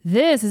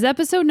This is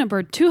episode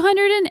number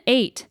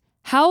 208,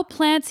 How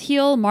Plants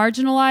Heal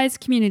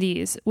Marginalized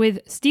Communities, with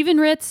Stephen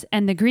Ritz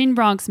and the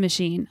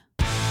GreenBronxMachine.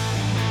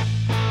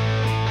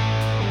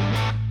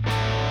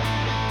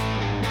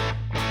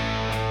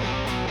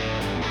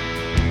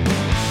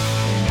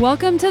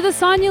 Welcome to the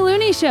Sonia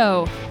Looney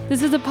Show.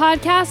 This is a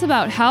podcast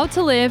about how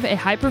to live a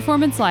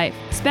high-performance life,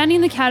 spanning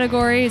the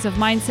categories of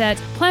mindset,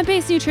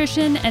 plant-based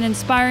nutrition, and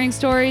inspiring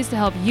stories to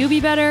help you be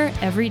better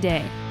every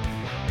day.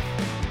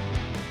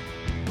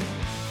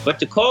 But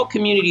to call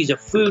communities a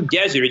food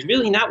desert is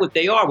really not what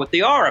they are. What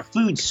they are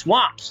food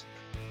swamps.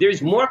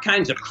 There's more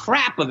kinds of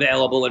crap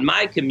available in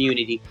my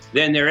community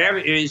than there ever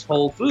is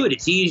whole food.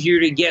 It's easier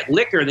to get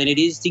liquor than it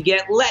is to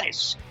get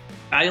lettuce.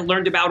 I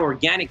learned about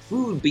organic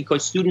food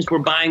because students were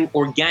buying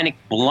organic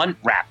blunt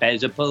wrap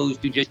as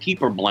opposed to just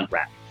cheaper blunt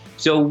wrap.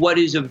 So what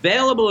is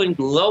available in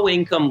low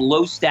income,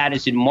 low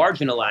status, and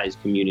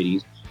marginalized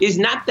communities is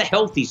not the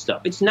healthy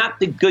stuff. It's not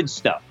the good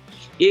stuff.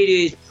 It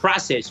is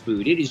processed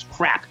food. It is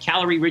crap,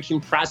 calorie-rich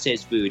and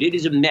processed food. It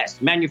is a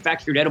mess,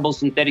 manufactured edible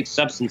synthetic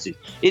substances.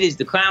 It is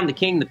the clown, the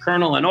king, the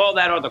colonel, and all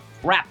that other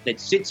crap that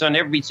sits on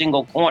every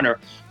single corner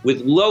with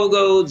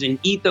logos and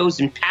ethos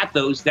and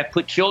pathos that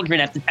put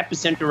children at the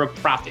epicenter of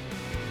profit.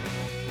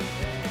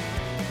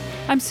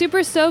 I'm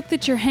super stoked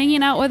that you're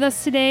hanging out with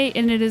us today,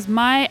 and it is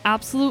my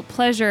absolute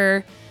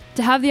pleasure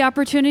to have the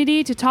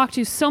opportunity to talk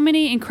to so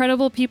many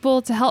incredible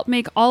people to help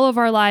make all of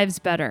our lives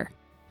better.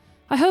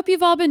 I hope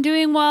you've all been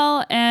doing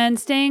well and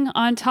staying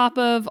on top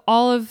of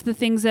all of the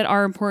things that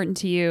are important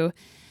to you.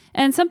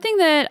 And something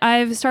that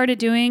I've started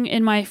doing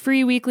in my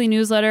free weekly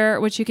newsletter,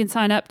 which you can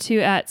sign up to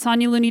at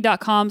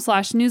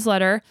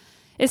sonialooney.com/newsletter,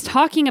 is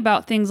talking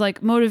about things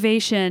like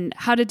motivation,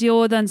 how to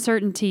deal with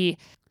uncertainty,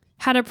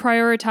 how to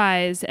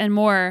prioritize, and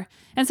more.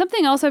 And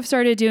something else I've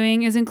started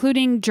doing is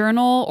including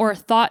journal or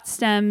thought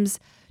stems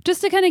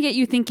just to kind of get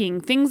you thinking,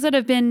 things that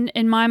have been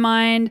in my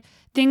mind,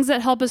 things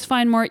that help us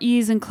find more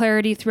ease and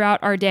clarity throughout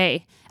our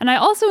day. And I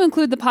also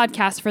include the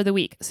podcast for the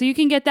week, so you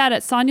can get that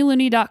at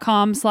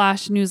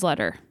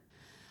sonialooney.com/newsletter.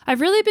 I've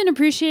really been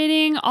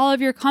appreciating all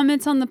of your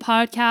comments on the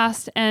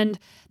podcast, and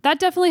that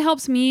definitely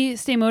helps me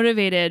stay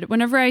motivated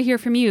whenever I hear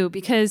from you,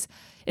 because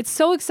it's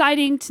so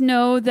exciting to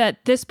know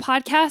that this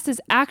podcast is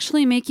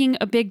actually making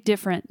a big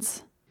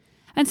difference.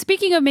 And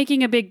speaking of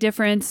making a big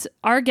difference,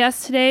 our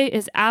guest today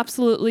is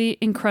absolutely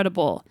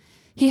incredible.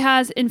 He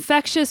has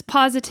infectious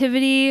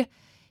positivity.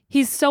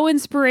 He's so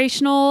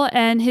inspirational,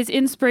 and his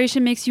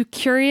inspiration makes you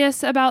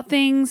curious about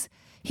things.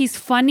 He's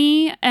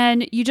funny,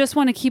 and you just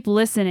want to keep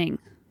listening.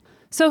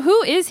 So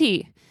who is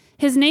he?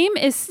 His name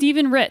is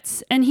Stephen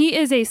Ritz, and he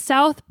is a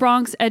South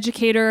Bronx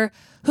educator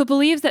who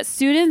believes that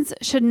students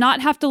should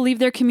not have to leave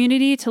their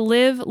community to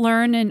live,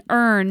 learn, and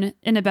earn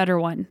in a better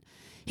one.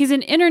 He's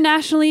an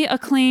internationally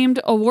acclaimed,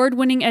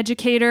 award-winning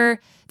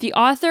educator, the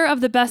author of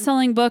the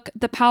best-selling book,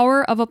 The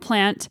Power of a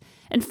Plant,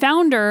 and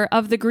founder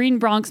of the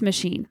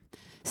GreenBronxMachine.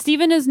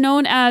 Stephen is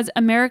known as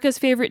America's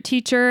favorite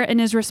teacher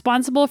and is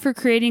responsible for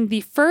creating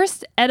the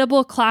first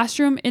edible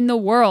classroom in the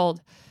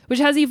world, which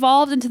has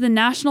evolved into the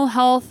National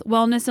Health,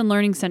 Wellness, and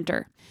Learning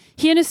Center.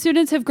 He and his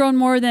students have grown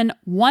more than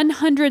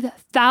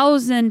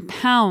 100,000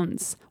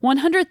 pounds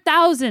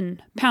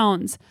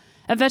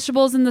of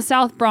vegetables in the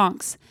South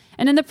Bronx.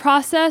 And in the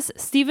process,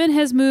 Stephen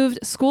has moved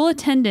school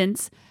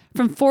attendance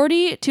from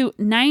 40 to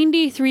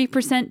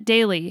 93%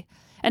 daily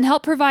and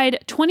helped provide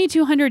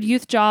 2,200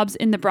 youth jobs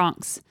in the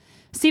Bronx.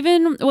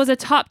 Stephen was a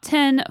top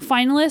 10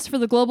 finalist for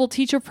the Global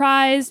Teacher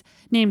Prize,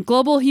 named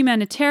Global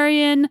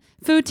Humanitarian,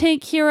 Food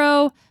Tank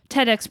Hero,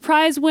 TEDx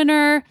Prize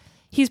winner.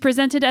 He's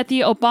presented at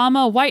the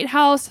Obama White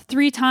House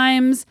 3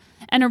 times,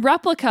 and a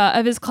replica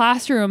of his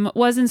classroom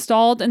was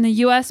installed in the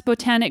U.S.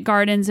 Botanic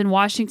Gardens in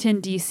Washington,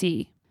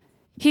 D.C.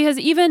 He has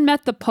even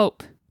met the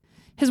Pope.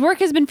 His work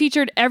has been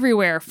featured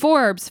everywhere: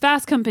 Forbes,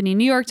 Fast Company,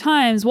 New York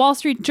Times, Wall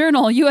Street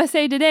Journal,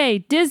 USA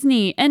Today,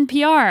 Disney,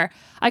 NPR.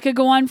 I could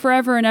go on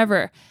forever and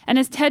ever. And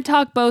his TED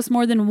Talk boasts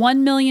more than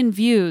 1 million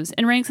views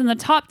and ranks in the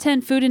top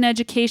 10 food and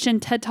education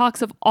TED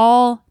Talks of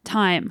all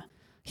time.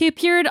 He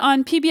appeared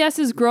on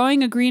PBS's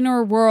Growing a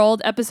Greener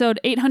World, episode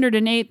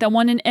 808, that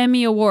won an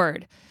Emmy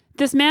Award.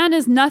 This man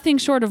is nothing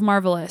short of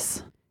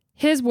marvelous.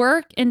 His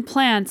work in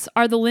plants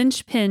are the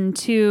linchpin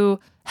to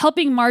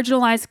helping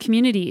marginalized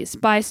communities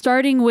by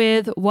starting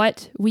with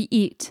what we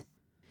eat.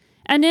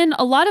 And in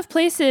a lot of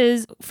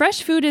places,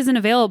 fresh food isn't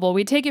available.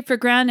 We take it for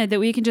granted that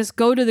we can just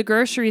go to the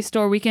grocery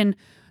store. We can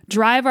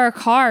drive our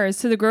cars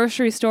to the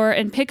grocery store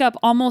and pick up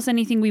almost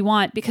anything we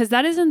want, because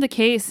that isn't the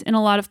case in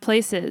a lot of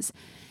places.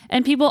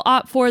 And people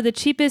opt for the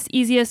cheapest,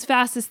 easiest,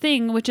 fastest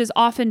thing, which is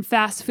often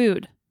fast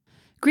food.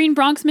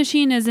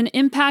 GreenBronxMachine is an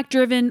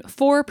impact-driven,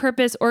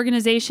 for-purpose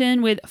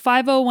organization with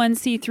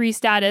 501c3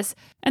 status,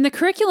 and the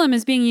curriculum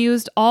is being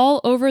used all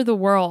over the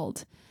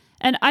world.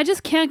 And I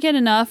just can't get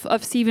enough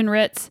of Stephen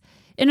Ritz.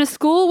 In a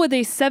school with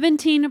a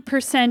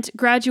 17%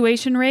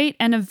 graduation rate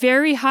and a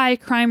very high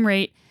crime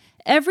rate,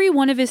 every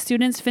one of his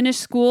students finished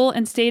school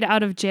and stayed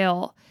out of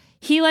jail.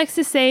 He likes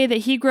to say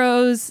that he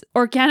grows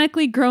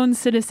organically grown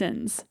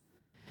citizens.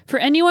 For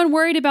anyone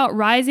worried about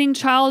rising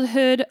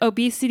childhood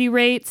obesity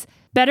rates,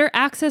 better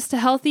access to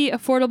healthy,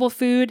 affordable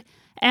food,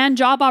 and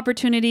job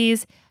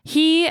opportunities.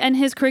 He and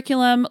his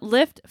curriculum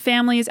lift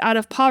families out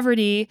of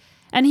poverty,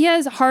 and he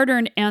has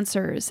hard-earned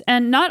answers.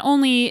 And not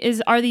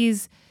only are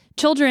these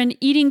children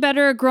eating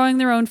better, growing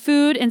their own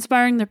food,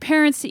 inspiring their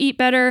parents to eat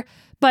better,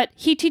 but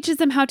he teaches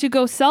them how to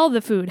go sell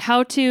the food,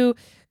 how to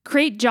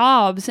create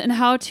jobs, and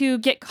how to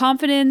get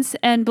confidence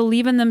and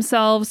believe in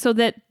themselves so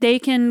that they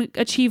can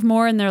achieve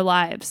more in their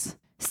lives.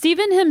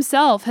 Stephen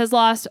himself has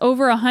lost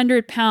over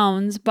 100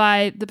 pounds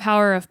by the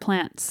power of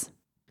plants.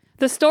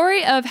 The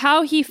story of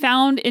how he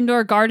found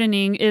indoor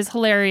gardening is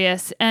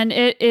hilarious, and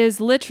it is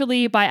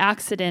literally by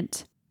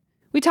accident.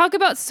 We talk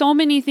about so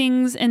many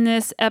things in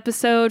this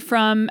episode,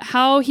 from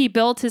how he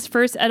built his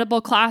first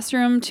edible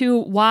classroom to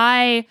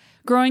why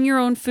growing your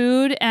own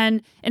food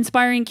and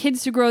inspiring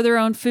kids to grow their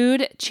own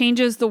food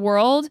changes the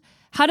world,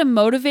 how to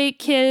motivate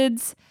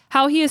kids,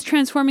 how he is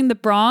transforming the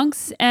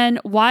Bronx, and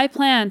why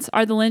plants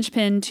are the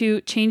linchpin to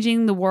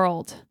changing the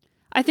world.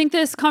 I think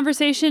this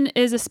conversation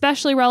is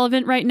especially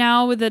relevant right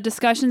now with the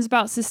discussions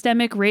about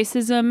systemic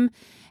racism,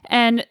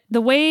 and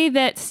the way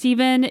that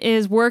Stephen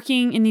is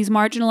working in these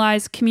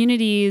marginalized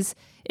communities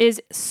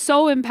is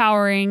so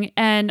empowering,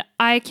 and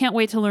I can't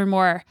wait to learn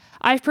more.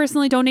 I've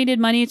personally donated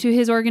money to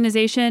his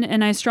organization,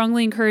 and I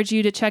strongly encourage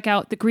you to check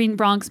out the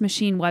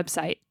GreenBronxMachine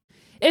website.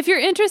 If you're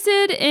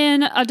interested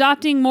in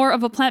adopting more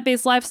of a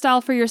plant-based lifestyle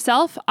for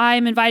yourself,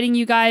 I'm inviting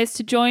you guys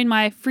to join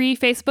my free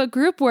Facebook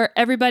group where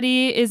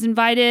everybody is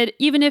invited,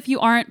 even if you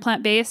aren't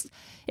plant-based.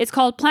 It's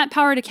called Plant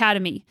Powered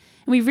Academy.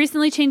 And we've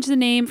recently changed the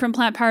name from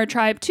Plant Powered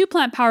Tribe to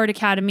Plant Powered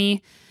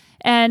Academy.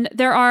 And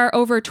there are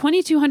over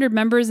 2,200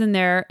 members in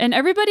there. And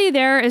everybody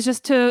there is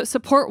just to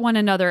support one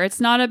another. It's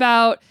not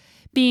about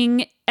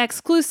being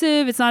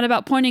exclusive. It's not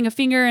about pointing a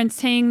finger and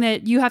saying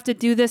that you have to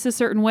do this a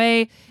certain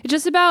way. It's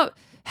just about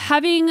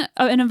having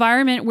an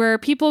environment where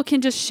people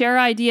can just share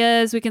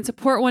ideas, we can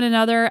support one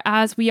another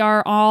as we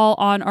are all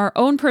on our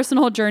own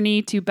personal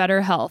journey to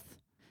better health.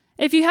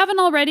 If you haven't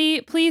already,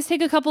 please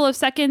take a couple of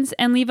seconds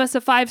and leave us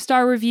a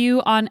 5-star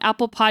review on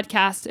Apple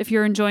Podcasts if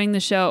you're enjoying the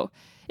show.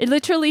 It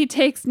literally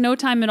takes no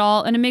time at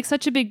all, and it makes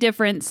such a big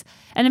difference.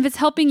 And if it's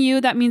helping you,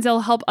 that means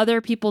it'll help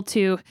other people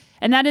too.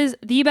 And that is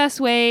the best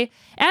way.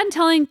 And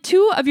telling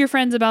 2 of your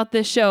friends about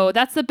this show.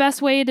 That's the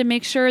best way to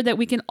make sure that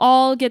we can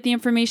all get the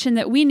information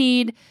that we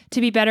need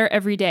to be better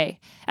every day.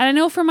 And I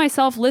know for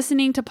myself,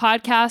 listening to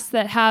podcasts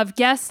that have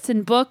guests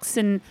and books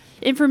and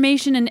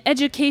information and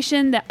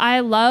education that I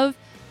love,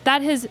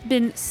 that has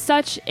been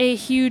such a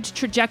huge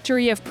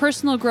trajectory of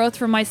personal growth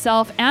for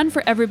myself and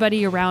for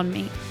everybody around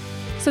me.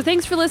 So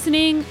thanks for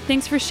listening,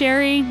 thanks for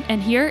sharing,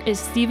 and here is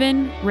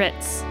Stephen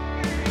Ritz.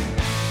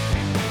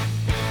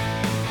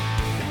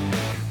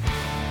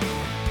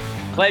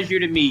 Pleasure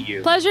to meet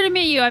you. Pleasure to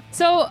meet you.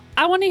 So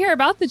I want to hear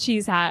about the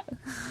cheese hat.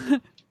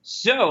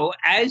 So,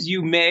 as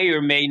you may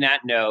or may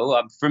not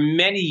know, for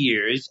many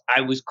years,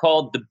 I was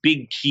called the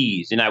Big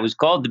Cheese. And I was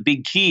called the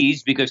Big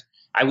Cheese because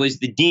I was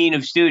the dean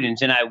of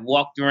students, and I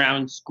walked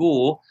around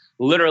school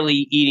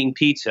literally eating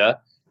pizza.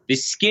 The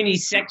skinny,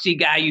 sexy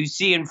guy you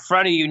see in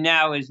front of you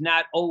now is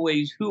not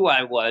always who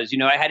I was. You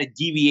know, I had a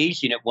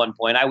deviation at one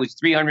point. I was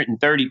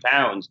 330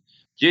 pounds.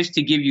 Just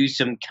to give you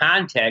some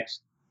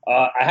context,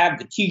 I have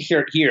the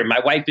T-shirt here. My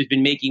wife has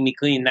been making me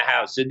clean the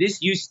house. So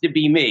this used to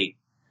be me,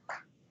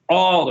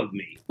 all of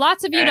me.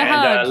 Lots of you to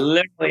hug.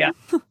 Literally,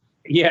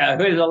 yeah,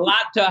 there's a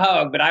lot to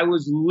hug, but I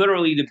was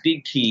literally the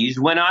Big Cheese.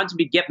 Went on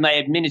to get my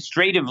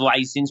administrative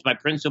license, my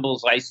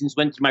principal's license.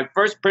 Went to my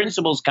first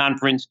principal's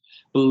conference,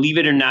 believe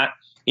it or not,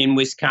 in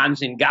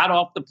Wisconsin. Got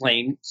off the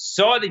plane,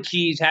 saw the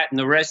cheese hat, and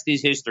the rest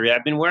is history.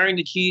 I've been wearing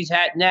the cheese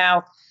hat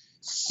now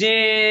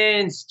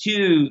since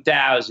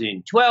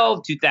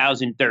 2012,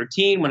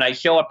 2013. When I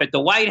show up at the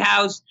White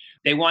House,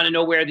 they want to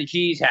know where the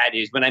cheese hat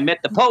is. When I met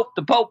the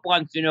Pope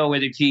wants to know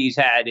where the cheese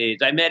hat is.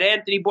 I met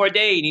Anthony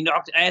Bourdain. He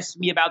asked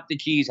me about the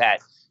cheese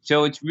hat.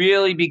 So it's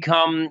really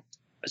become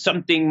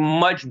something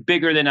much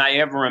bigger than I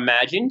ever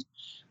imagined.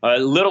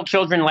 Little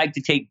children like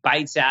to take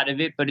bites out of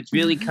it, but it's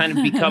really kind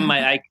of become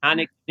my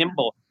iconic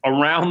symbol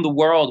around the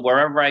world.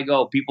 Wherever I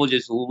go, people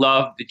just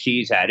love the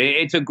cheese hat.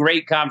 It's a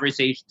great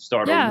conversation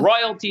starter. Yeah.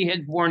 Royalty has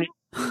worn it.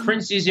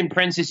 Princes and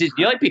princesses.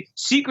 The only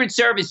Secret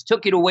Service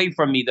took it away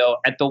from me, though,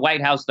 at the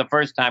White House the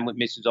first time with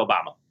Mrs.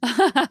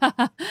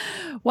 Obama.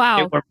 Wow.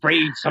 They were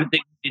afraid something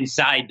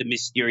inside the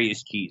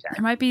mysterious cheese hat.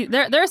 There might be,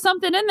 there's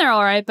something in there,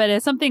 all right, but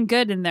it's something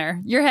good in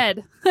there. Your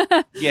head.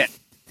 Yeah.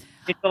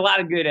 It's a lot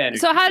of good energy.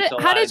 So how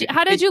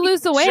did you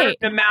lose the weight? A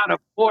certain amount of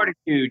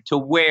fortitude to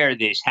wear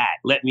this hat,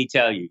 let me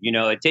tell you. You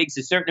know, it takes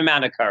a certain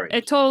amount of courage.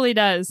 It totally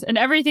does. And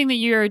everything that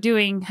you're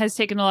doing has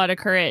taken a lot of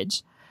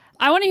courage.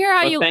 I want to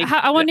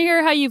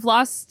hear how you've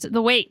lost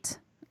the weight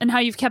and how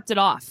you've kept it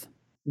off.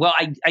 Well,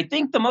 I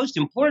think the most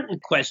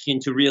important question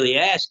to really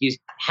ask is,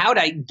 how'd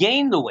I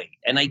gain the weight?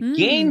 And I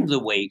gained the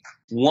weight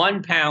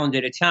 1 pound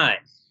at a time.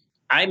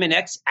 I'm an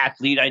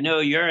ex-athlete. I know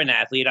you're an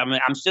athlete.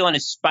 I'm still an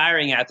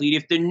aspiring athlete.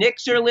 If the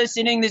Knicks are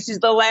listening, this is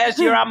the last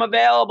year I'm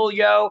available,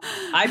 yo.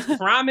 I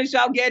promise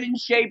I'll get in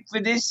shape for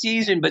this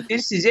season, but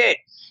this is it.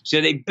 So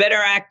they better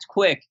act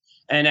quick.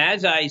 And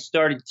as I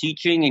started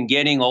teaching and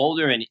getting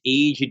older and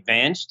age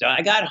advanced,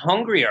 I got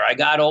hungrier. I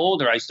got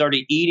older. I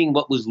started eating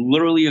what was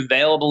literally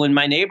available in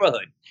my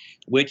neighborhood,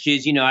 which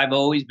is, I've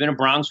always been a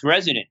Bronx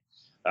resident.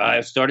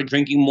 I started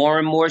drinking more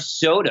and more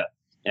soda.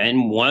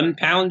 And 1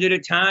 pound at a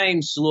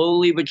time,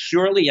 slowly but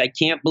surely, I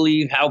can't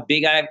believe how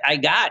big I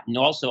got. And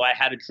also, I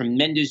had a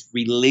tremendous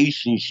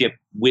relationship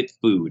with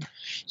food.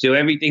 So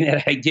everything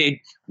that I did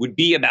would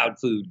be about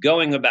food,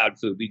 going about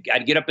food.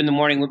 I'd get up in the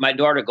morning with my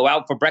daughter, go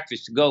out for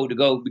breakfast, we'd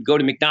go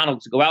to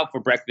McDonald's to go out for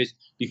breakfast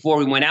before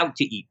we went out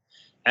to eat.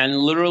 And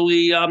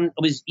literally, I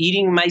was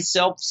eating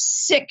myself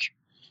sick.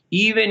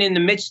 Even in the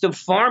midst of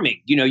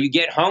farming, you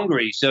get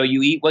hungry, so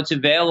you eat what's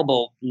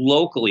available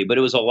locally. But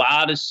it was a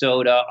lot of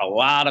soda, a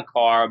lot of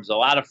carbs, a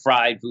lot of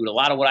fried food, a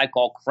lot of what I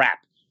call crap,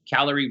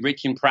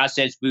 calorie-rich and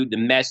processed food, the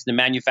mess, the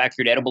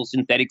manufactured edible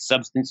synthetic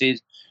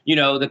substances,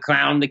 the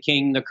clown, the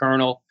king, the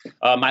colonel.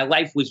 My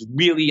life was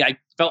really, I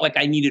felt like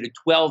I needed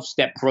a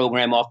 12-step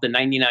program off the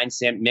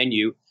 99-cent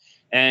menu.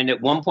 And at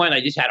one point,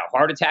 I just had a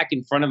heart attack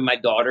in front of my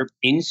daughter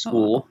in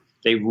school.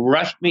 They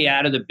rushed me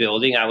out of the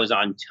building. I was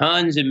on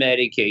tons of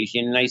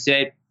medication. And I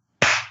said,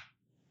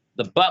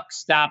 the buck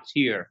stops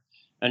here.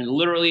 And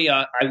literally,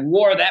 I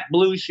wore that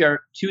blue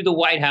shirt to the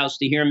White House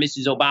to hear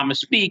Mrs. Obama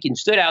speak and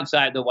stood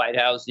outside the White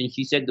House. And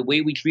she said, the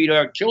way we treat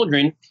our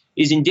children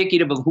is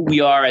indicative of who we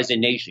are as a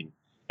nation.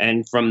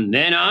 And from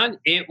then on,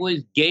 it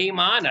was game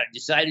on. I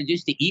decided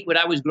just to eat what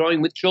I was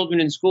growing with children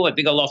in school. I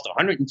think I lost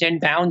 110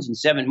 pounds in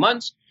 7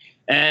 months.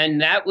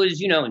 And that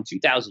was, in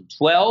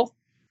 2012.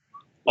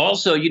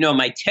 Also,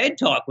 my TED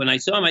Talk, when I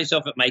saw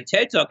myself at my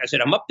TED Talk, I said,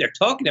 I'm up there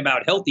talking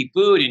about healthy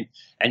food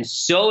and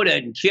soda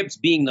and chips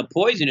being the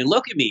poison. And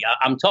look at me,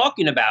 I'm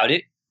talking about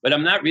it, but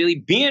I'm not really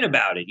being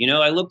about it.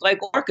 I look like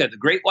Orca, the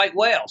great white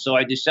whale. So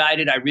I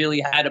decided I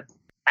really had to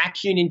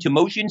action into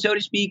motion, so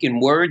to speak,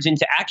 and words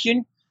into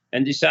action,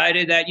 and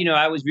decided that,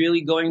 I was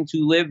really going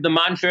to live the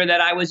mantra that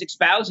I was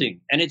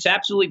espousing. And it's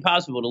absolutely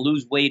possible to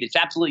lose weight. It's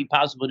absolutely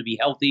possible to be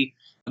healthy.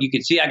 You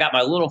can see I got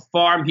my little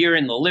farm here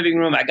in the living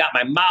room. I got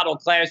my model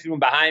classroom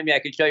behind me. I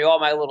could show you all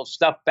my little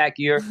stuff back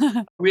here.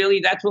 Really,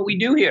 that's what we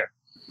do here.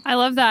 I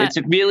love that.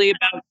 It's really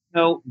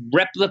about,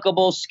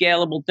 replicable,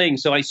 scalable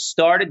things. So I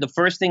started, the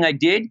first thing I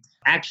did,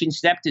 action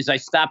stepped, is I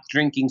stopped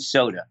drinking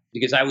soda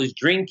because I was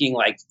drinking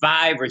like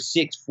 5 or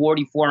 6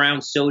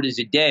 44-ounce sodas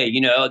a day.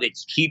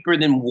 That's cheaper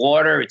than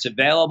water. It's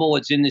available.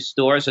 It's in the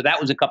store. So that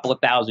was a couple of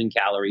thousand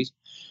calories.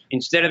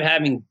 Instead of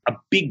having a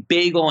big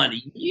bagel and a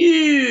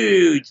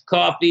huge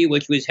coffee,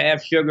 which was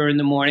half sugar in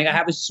the morning, I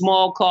have a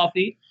small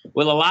coffee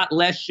with a lot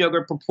less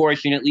sugar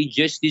proportionately,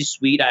 just as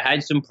sweet. I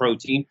had some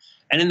protein.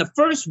 And in the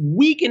first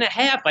week and a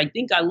half, I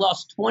think I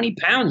lost 20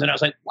 pounds. And I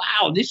was like,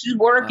 wow, this is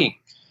working.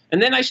 And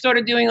then I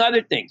started doing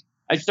other things.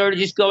 I started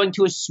just going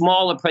to a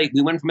smaller plate.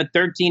 We went from a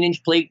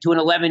 13-inch plate to an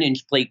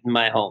 11-inch plate in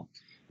my home.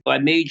 So I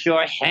made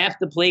sure half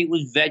the plate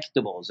was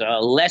vegetables,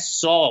 less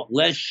salt,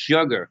 less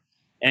sugar.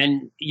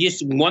 And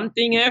just one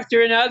thing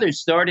after another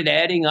started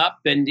adding up,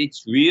 and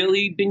it's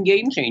really been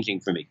game-changing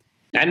for me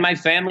and my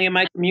family and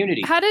my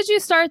community. How did you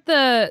start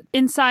the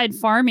inside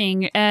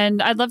farming?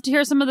 And I'd love to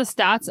hear some of the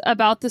stats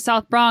about the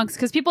South Bronx,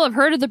 because people have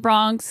heard of the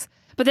Bronx,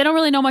 but they don't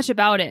really know much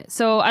about it.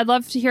 So I'd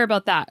love to hear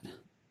about that.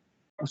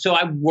 So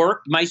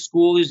my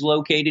school is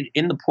located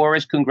in the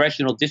poorest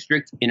congressional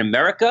district in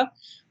America.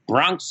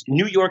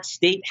 New York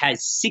State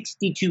has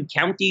 62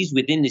 counties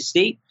within the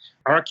state.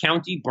 Our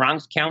county,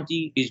 Bronx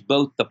County, is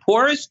both the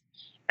poorest,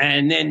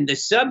 and then the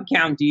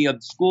sub-county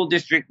of School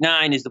District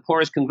 9 is the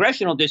poorest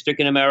congressional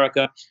district in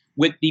America,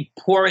 with the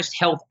poorest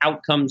health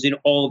outcomes in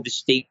all of the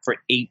state for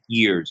 8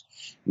 years.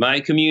 My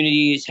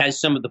community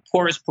has some of the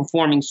poorest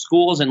performing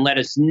schools, and let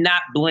us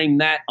not blame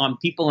that on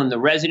people and the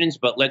residents,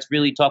 but let's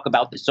really talk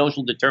about the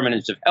social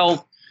determinants of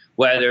health,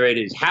 whether it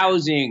is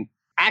housing,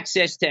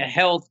 access to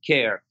health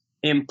care,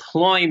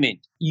 employment,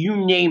 you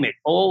name it.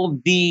 All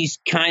of these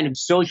kind of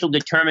social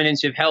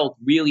determinants of health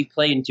really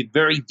play into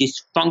very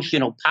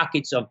dysfunctional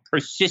pockets of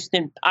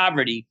persistent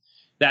poverty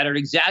that are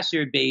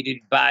exacerbated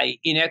by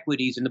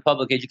inequities in the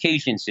public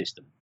education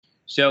system.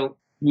 So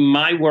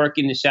my work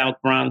in the South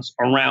Bronx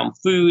around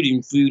food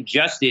and food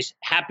justice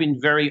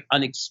happened very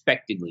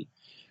unexpectedly.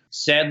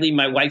 Sadly,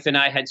 my wife and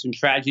I had some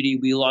tragedy.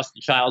 We lost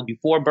a child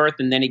before birth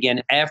and then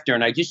again after,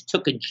 and I just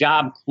took a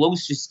job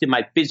closest to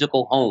my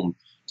physical home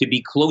to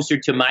be closer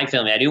to my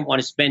family. I didn't want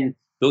to spend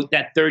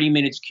that 30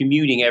 minutes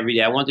commuting every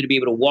day. I wanted to be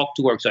able to walk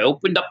to work. So I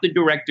opened up the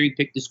directory,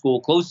 picked the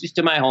school closest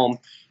to my home,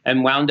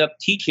 and wound up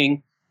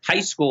teaching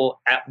high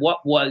school at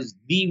what was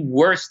the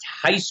worst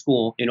high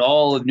school in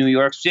all of New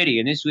York City.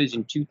 And this was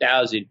in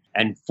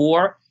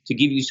 2004. To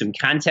give you some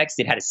context,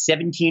 it had a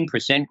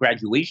 17%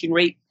 graduation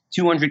rate,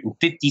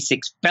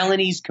 256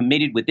 felonies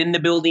committed within the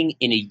building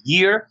in a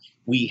year.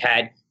 We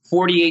had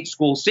 48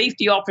 school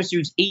safety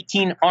officers,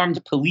 18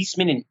 armed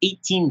policemen, and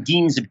 18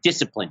 deans of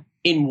discipline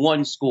in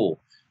one school.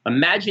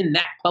 Imagine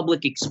that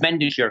public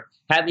expenditure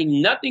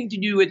having nothing to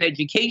do with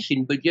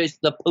education, but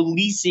just the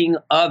policing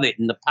of it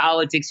and the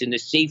politics and the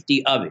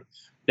safety of it.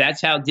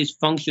 That's how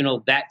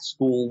dysfunctional that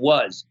school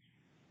was.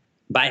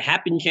 by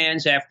happen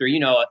chance, after,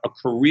 a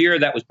career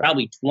that was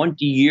probably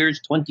 20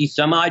 years, 20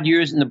 some odd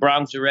years in the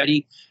Bronx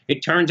already,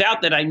 it turns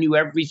out that I knew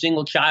every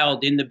single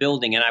child in the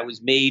building, and I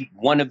was made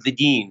one of the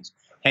deans,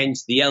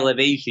 hence the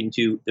elevation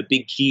to the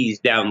big cheese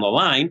down the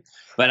line.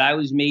 But I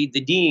was made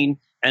the dean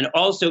and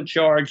also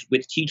charged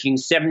with teaching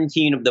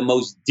 17 of the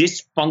most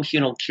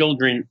dysfunctional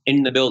children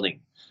in the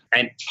building,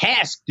 and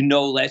tasked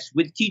no less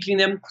with teaching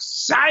them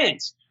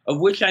science, of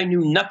which I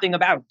knew nothing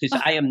about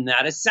because I am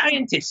not a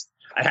scientist.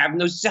 I have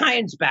no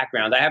science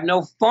background. I have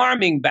no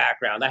farming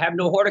background. I have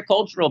no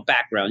horticultural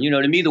background.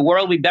 To me, the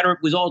world would be better if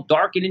it was all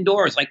dark and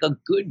indoors, like a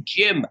good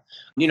gym,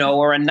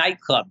 or a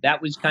nightclub.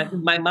 That was kind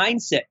of my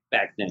mindset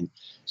back then.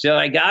 So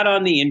I got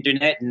on the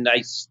internet and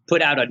I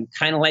put out a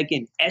kind of like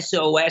an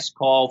SOS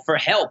call for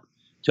help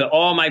to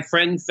all my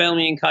friends,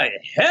 family, and colleagues.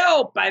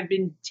 Help! I've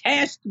been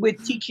tasked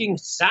with teaching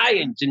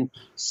science, and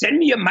send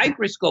me a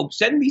microscope.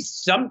 Send me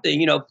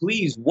something,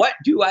 please. What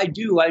do?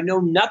 I know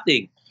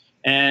nothing.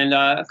 And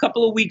a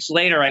couple of weeks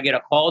later, I get a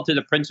call to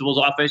the principal's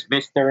office.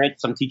 Mr.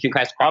 Ritz, I'm teaching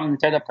class. Come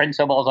to the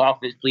principal's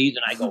office, please.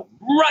 And I go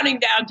running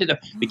down to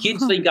the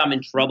kids think I'm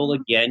in trouble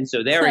again.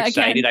 So they're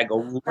excited. I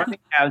go running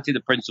down to the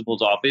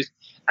principal's office.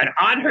 And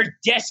on her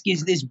desk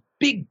is this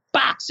big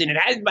box, and it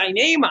has my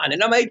name on it.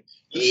 And I'm like,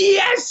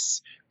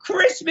 yes!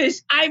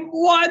 Christmas, I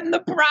won the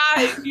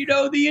prize.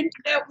 The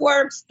internet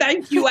works.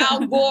 Thank you,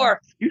 Al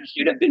Gore. You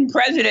should have been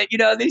president.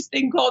 This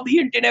thing called the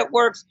internet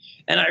works.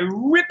 And I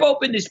rip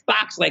open this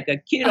box like a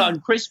kid on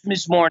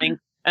Christmas morning.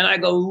 And I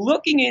go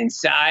looking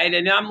inside,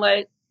 and I'm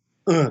like,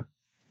 ugh.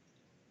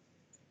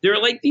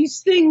 They're like these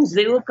things.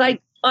 They look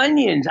like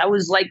onions. I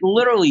was like,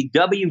 literally,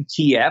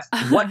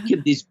 WTF? What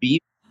could this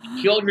be?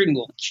 Children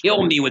will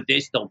kill me with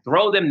this. They'll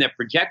throw them. They're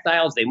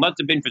projectiles. They must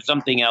have been for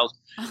something else.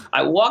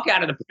 I walk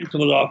out of the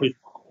principal's office,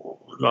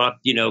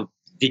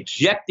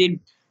 dejected,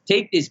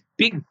 take this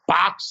big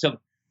box of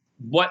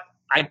what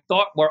I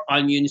thought were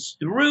onions,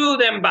 threw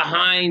them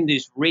behind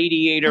this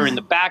radiator in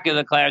the back of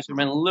the classroom,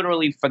 and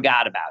literally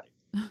forgot about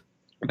it.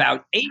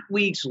 About 8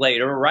 weeks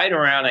later, right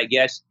around, I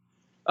guess,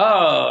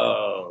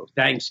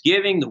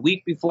 Thanksgiving, the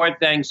week before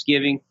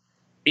Thanksgiving,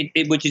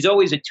 which is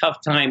always a tough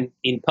time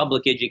in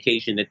public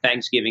education, the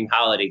Thanksgiving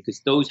holiday, because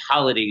those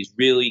holidays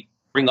really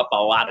bring up a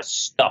lot of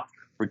stuff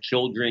for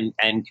children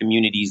and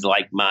communities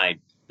like mine.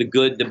 The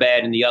good, the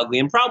bad, and the ugly,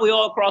 and probably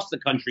all across the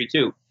country,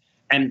 too.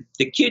 And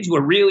the kids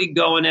were really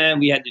going at it.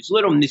 We had this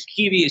little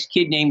mischievous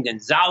kid named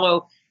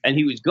Gonzalo, and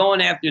he was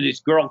going after this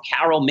girl,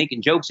 Carol,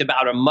 making jokes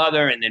about her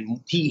mother, and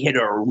then he hit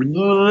her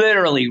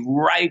literally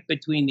right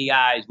between the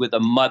eyes with a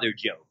mother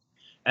joke.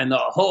 And the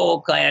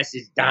whole class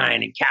is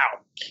dying, and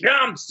Carol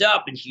jumps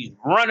up, and she's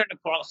running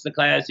across the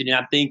class, and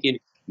I'm thinking,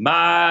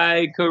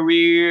 my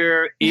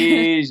career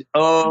is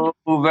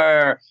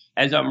over,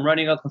 as I'm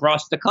running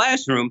across the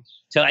classroom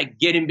till I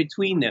get in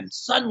between them.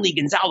 Suddenly,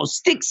 Gonzalo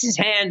sticks his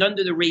hand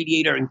under the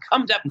radiator and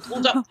comes up and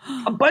pulls up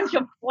a bunch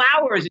of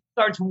flowers and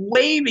starts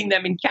waving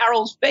them in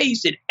Carol's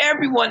face. And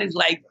everyone is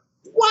like,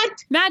 what?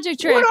 Magic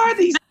trick. What are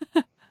these?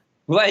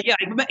 Well, yeah,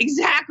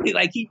 exactly.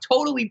 Like, he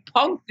totally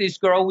punked this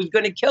girl who was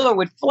going to kill her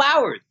with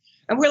flowers.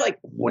 And we're like,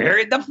 where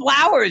did the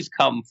flowers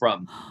come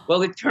from?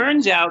 Well, it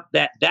turns out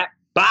that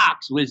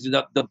box was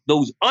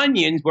those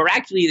onions were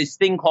actually this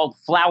thing called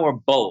flower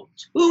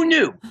bulbs. Who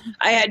knew?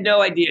 I had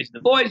no idea. So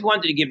the boys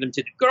wanted to give them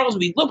to the girls.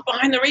 We looked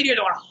behind the radio.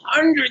 There were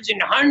hundreds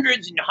and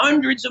hundreds and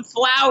hundreds of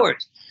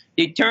flowers.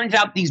 It turns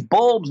out these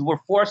bulbs were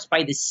forced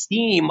by the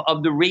steam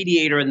of the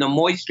radiator and the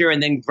moisture,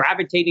 and then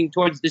gravitating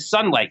towards the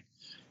sunlight.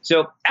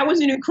 So that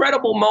was an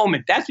incredible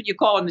moment. That's what you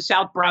call in the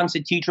South Bronx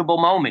a teachable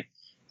moment.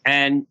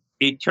 And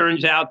it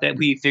turns out that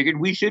we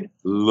figured we should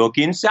look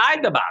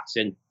inside the box.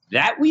 And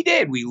that we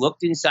did. We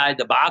looked inside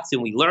the box,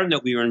 and we learned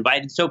that we were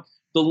invited. So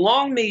the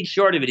long made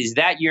short of it is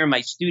that year,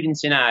 my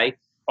students and I,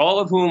 all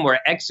of whom were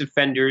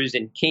ex-offenders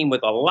and came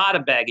with a lot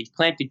of baggage,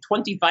 planted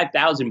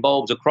 25,000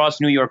 bulbs across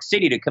New York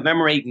City to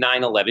commemorate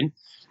 9/11.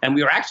 And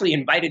we were actually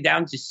invited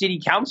down to city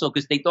council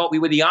because they thought we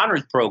were the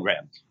honors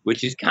program,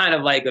 which is kind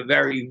of like a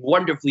very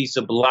wonderfully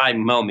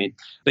sublime moment.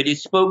 But it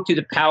spoke to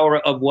the power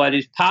of what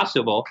is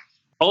possible.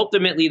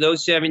 Ultimately,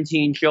 those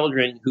 17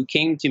 children who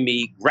came to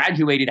me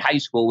graduated high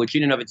school, which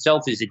in and of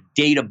itself is a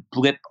data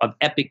blip of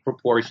epic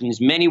proportions.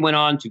 Many went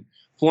on to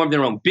form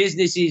their own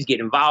businesses, get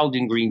involved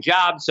in green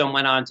jobs. Some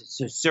went on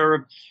to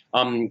serve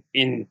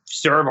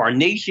our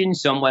nation.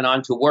 Some went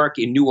on to work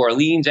in New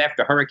Orleans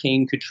after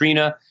Hurricane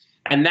Katrina.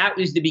 And that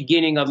was the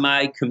beginning of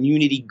my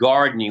community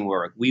gardening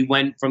work. We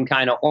went from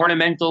kind of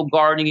ornamental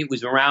gardening. It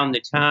was around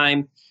the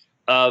time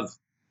of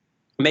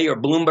Mayor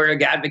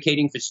Bloomberg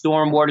advocating for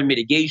stormwater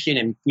mitigation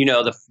and,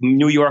 the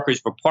New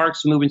Yorkers for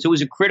Parks movement. So it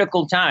was a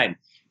critical time.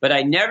 But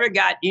I never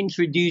got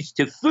introduced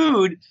to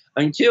food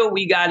until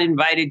we got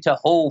invited to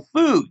Whole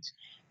Foods.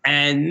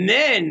 And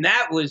then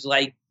that was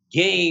like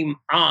game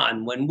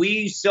on. When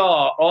we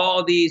saw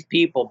all these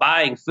people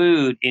buying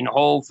food in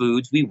Whole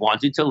Foods, we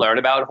wanted to learn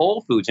about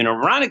Whole Foods. And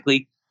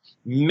ironically,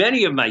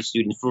 many of my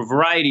students, for a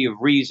variety of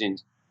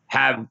reasons,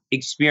 have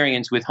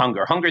experience with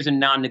hunger. Hunger is a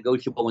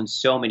non-negotiable in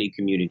so many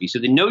communities. So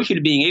the notion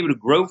of being able to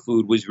grow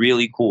food was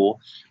really cool.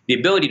 The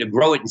ability to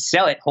grow it and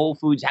sell it, Whole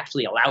Foods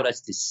actually allowed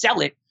us to sell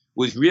it,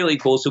 was really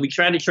cool. So we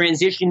tried to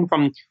transition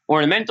from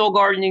ornamental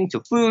gardening to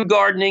food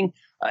gardening.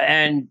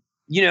 And,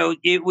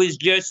 it was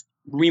just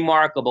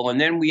remarkable. And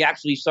then we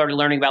actually started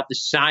learning about the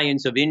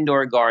science of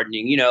indoor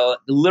gardening.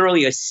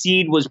 Literally a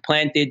seed was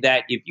planted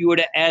that if you were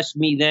to ask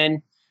me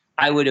then,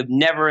 I would have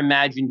never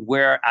imagined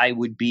where I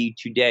would be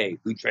today.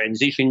 We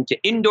transitioned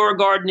to indoor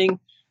gardening.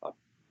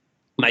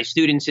 My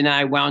students and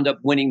I wound up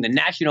winning the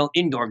National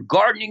Indoor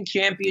Gardening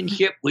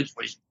Championship, which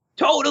was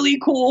totally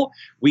cool.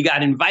 We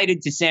got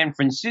invited to San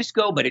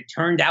Francisco, but it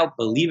turned out,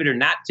 believe it or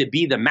not, to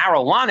be the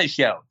marijuana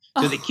show.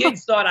 So the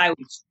kids thought I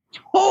was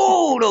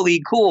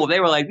totally cool. They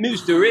were like,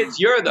 Mr. Ritz,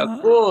 you're the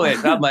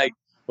coolest. I'm like,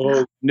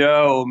 oh,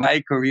 no,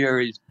 my career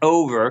is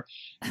over.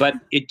 But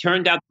it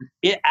turned out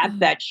at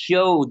that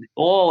show,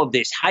 all of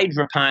this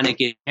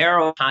hydroponic and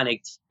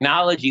aeroponic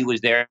technology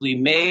was there. We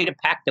made a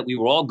pact that we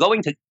were all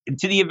going to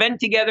the event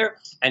together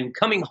and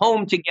coming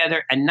home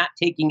together and not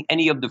taking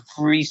any of the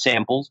free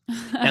samples.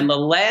 And the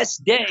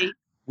last day,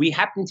 we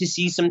happened to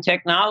see some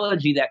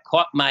technology that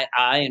caught my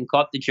eye and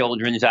caught the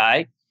children's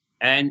eye.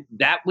 And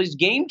that was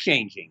game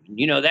changing.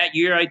 That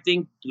year, I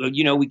think,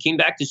 we came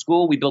back to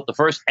school. We built the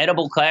first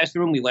edible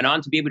classroom. We went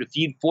on to be able to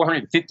feed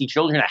 450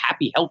 children a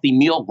happy, healthy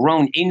meal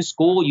grown in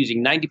school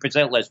using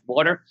 90% less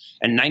water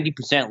and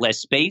 90% less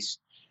space.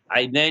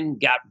 I then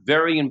got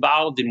very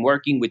involved in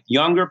working with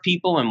younger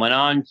people and went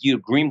on to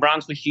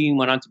GreenBronxMachine,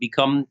 went on to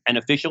become an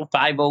official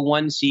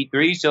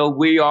 501c3. So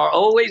we are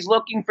always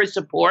looking for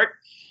support.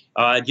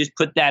 Just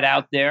put that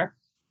out there.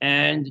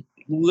 And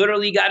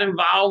literally got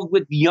involved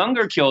with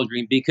younger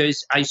children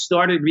because I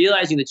started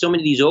realizing that so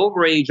many of these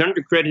overage,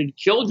 undercredited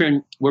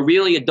children were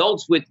really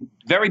adults with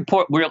very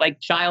poor, were like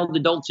child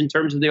adults in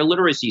terms of their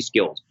literacy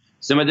skills.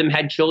 Some of them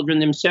had children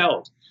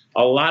themselves.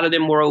 A lot of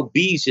them were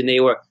obese, and they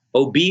were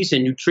obese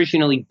and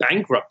nutritionally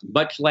bankrupt,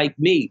 much like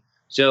me.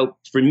 So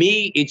for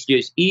me, it's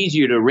just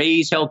easier to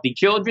raise healthy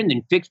children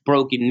than fix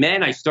broken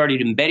men. I started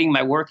embedding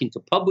my work into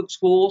public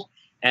schools.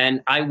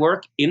 And I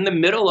work in the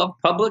middle of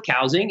public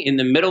housing, in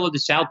the middle of the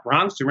South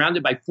Bronx,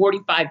 surrounded by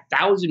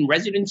 45,000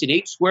 residents in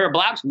 8 square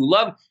blocks who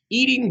love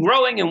eating,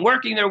 growing, and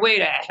working their way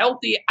to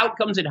healthy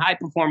outcomes in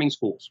high-performing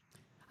schools.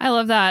 I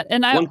love that.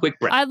 And One quick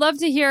break. I'd love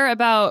to hear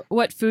about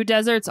what food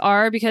deserts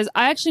are, because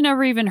I actually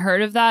never even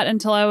heard of that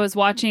until I was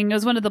watching, it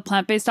was one of the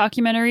plant-based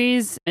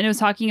documentaries, and it was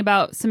talking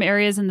about some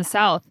areas in the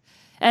South.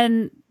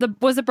 And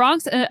was the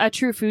Bronx a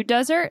true food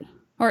desert,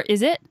 or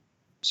is it?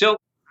 So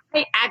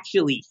I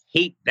actually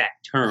hate that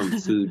term,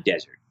 food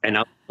desert. And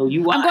I'll tell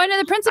you why. I'm going to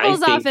the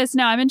principal's office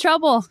now. I'm in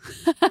trouble.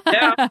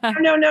 No.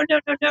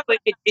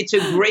 It's a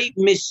great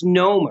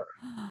misnomer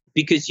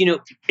because,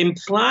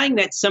 implying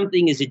that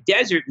something is a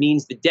desert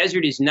means the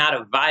desert is not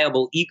a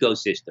viable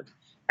ecosystem.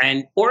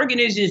 And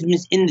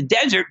organisms in the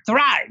desert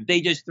thrive.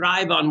 They just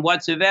thrive on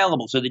what's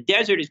available. So the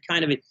desert is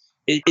kind of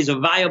is a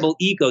viable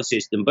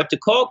ecosystem. But to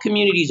call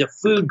communities a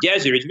food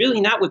desert is really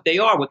not what they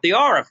are. What they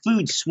are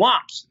food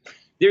swamps.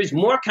 There's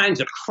more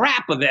kinds of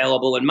crap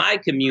available in my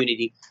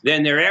community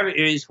than there ever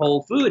is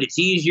Whole Food. It's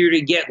easier to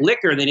get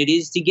liquor than it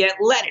is to get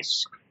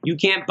lettuce. You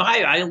can't buy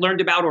it. I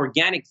learned about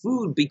organic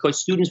food because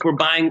students were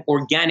buying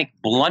organic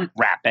blunt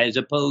wrap as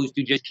opposed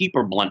to just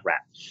cheaper blunt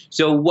wrap.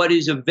 So what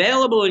is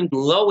available in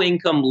low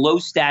income, low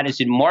status,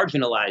 and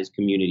marginalized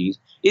communities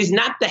is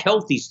not the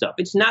healthy stuff.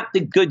 It's not the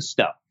good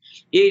stuff.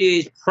 It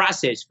is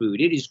processed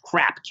food. It is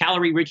crap,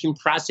 calorie-rich and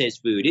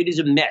processed food. It is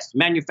a mess,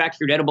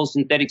 manufactured edible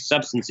synthetic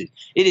substances.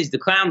 It is the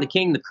clown, the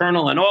king, the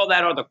colonel, and all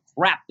that other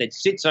crap that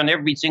sits on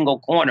every single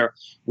corner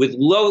with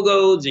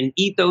logos and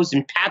ethos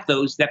and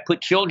pathos that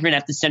put children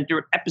at the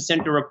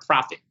epicenter of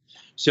profit.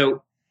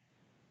 So,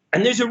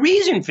 and there's a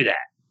reason for that,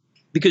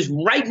 because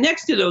right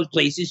next to those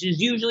places is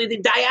usually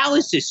the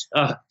dialysis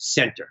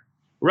center.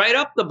 Right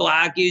up the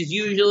block is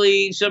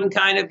usually some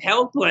kind of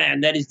health plan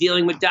that is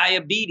dealing with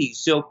diabetes.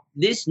 So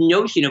this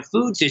notion of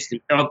food system,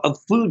 of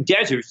food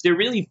deserts, they're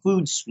really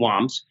food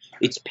swamps.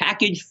 It's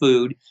packaged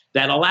food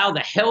that allow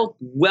the health,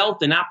 wealth,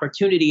 and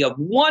opportunity of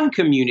one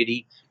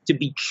community to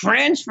be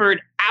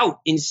transferred out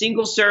in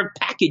single-serve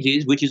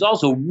packages, which is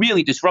also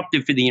really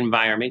disruptive for the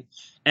environment,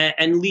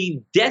 and leave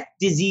death,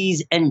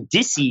 disease, and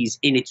disease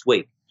in its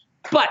wake.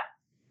 But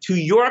to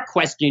your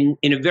question,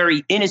 in a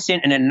very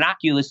innocent and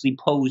innocuously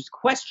posed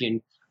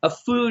question, a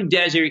food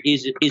desert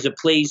is a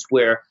place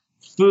where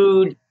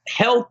food,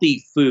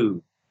 healthy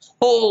food,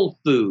 whole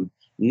food,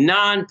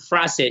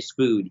 non-processed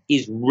food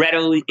is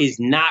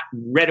not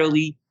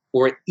readily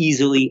or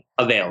easily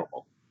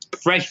available.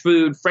 Fresh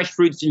food, fresh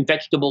fruits and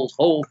vegetables,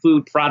 whole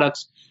food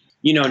products,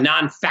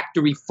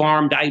 non-factory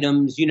farmed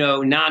items,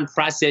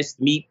 non-processed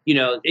meat,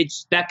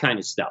 it's that kind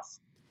of stuff.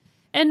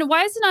 And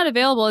why is it not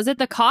available? Is it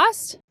the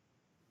cost?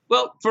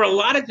 Well, for a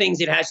lot of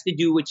things, it has to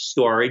do with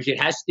storage. It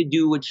has to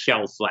do with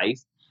shelf life.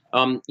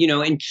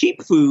 And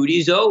cheap food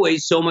is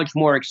always so much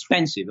more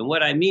expensive. And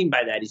what I mean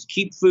by that is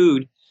cheap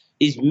food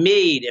is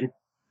made and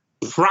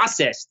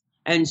processed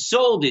and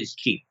sold as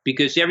cheap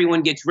because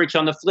everyone gets rich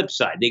on the flip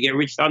side. They get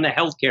rich on the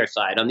healthcare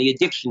side, on the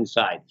addiction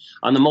side,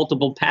 on the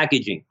multiple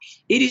packaging.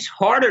 It is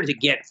harder to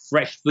get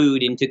fresh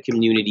food into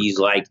communities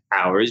like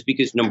ours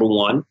because, number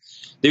one,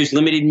 there's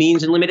limited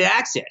means and limited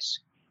access.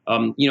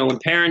 When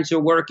parents are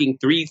working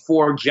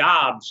 3-4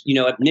 jobs,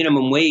 at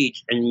minimum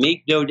wage, and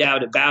make no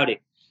doubt about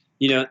it,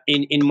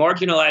 in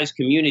marginalized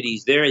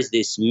communities, there is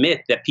this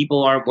myth that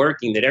people aren't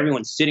working, that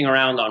everyone's sitting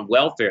around on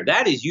welfare.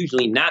 That is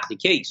usually not the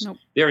case. Nope.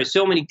 There are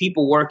so many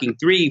people working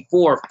 3,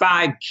 4,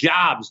 5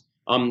 jobs,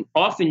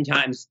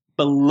 oftentimes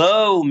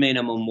below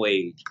minimum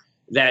wage,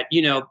 that,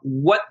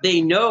 what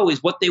they know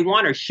is what they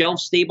want are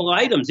shelf-stable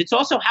items. It's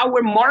also how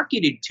we're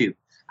marketed to.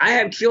 I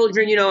have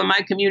children, in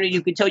my community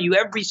who can tell you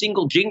every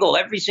single jingle,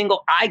 every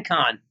single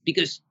icon,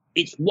 because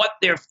it's what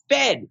they're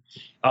fed.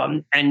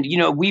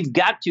 We've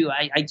got to,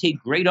 I take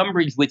great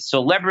umbrage with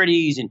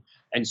celebrities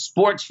and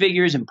sports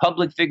figures and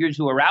public figures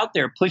who are out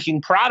there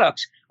pushing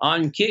products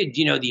on kids,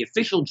 the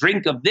official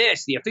drink of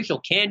this, the official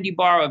candy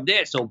bar of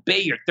this, obey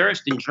your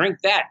thirst and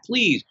drink that,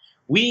 please.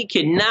 We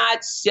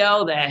cannot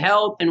sell the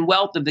health and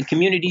wealth of the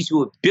communities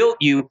who have built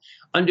you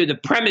under the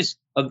premise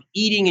of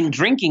eating and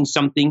drinking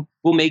something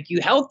will make you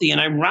healthy. And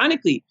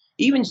ironically,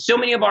 even so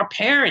many of our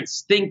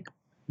parents think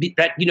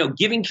that,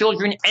 giving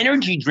children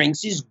energy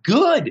drinks is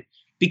good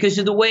because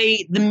of the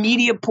way the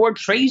media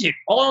portrays it.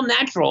 All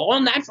natural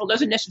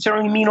doesn't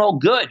necessarily mean all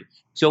good.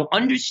 So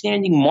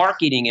understanding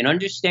marketing and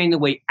understanding the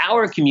way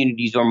our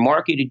communities are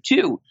marketed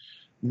too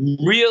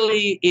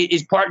really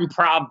is part and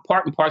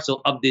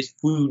parcel of this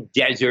food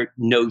desert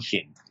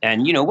notion.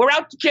 And, we're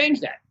out to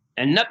change that.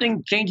 And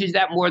nothing changes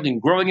that more than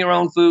growing your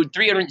own food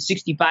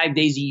 365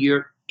 days a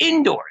year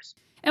indoors.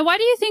 And why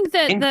do you think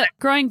that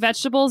growing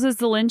vegetables is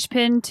the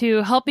linchpin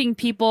to helping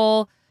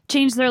people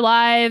change their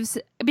lives?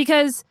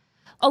 Because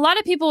a lot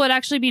of people would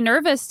actually be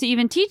nervous to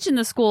even teach in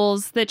the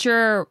schools that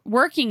you're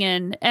working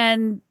in.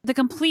 And the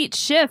complete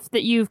shift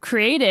that you've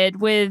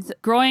created with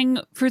growing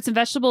fruits and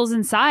vegetables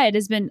inside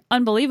has been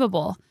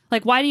unbelievable.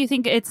 Like, why do you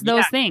think it's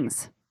those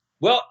things?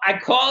 Well, I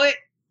call it,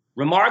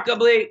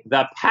 remarkably,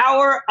 The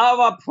Power of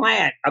a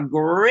Plant, a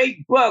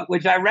great book,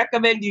 which I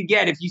recommend you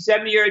get. If you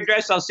send me your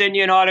address, I'll send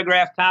you an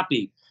autographed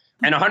copy.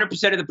 And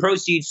 100% of the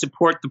proceeds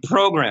support the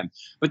program.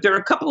 But there are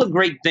a couple of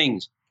great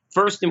things.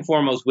 First and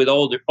foremost, with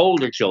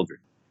older children.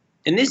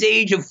 In this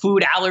age of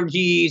food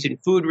allergies and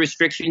food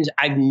restrictions,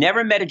 I've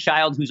never met a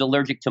child who's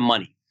allergic to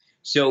money.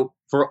 So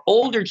for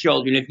older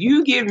children, if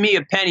you give me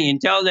a penny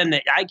and tell them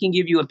that I can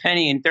give you a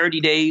penny in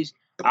 30 days,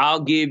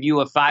 I'll give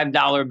you a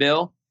 $5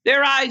 bill,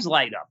 their eyes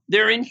light up.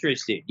 They're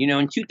interested.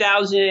 In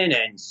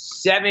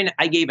 2007,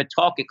 I gave a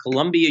talk at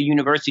Columbia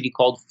University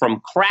called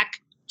From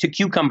Crack to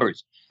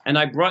Cucumbers. And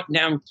I brought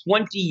down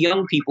 20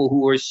 young people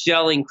who were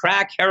selling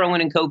crack, heroin,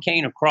 and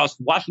cocaine across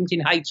Washington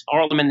Heights,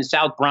 Harlem, and the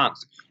South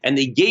Bronx. And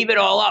they gave it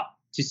all up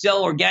to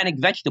sell organic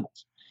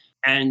vegetables.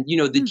 And,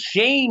 the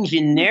change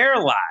in their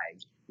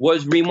lives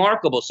was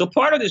remarkable. So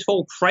part of this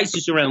whole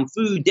crisis around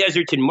food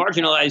deserts and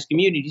marginalized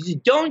communities is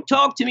don't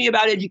talk to me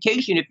about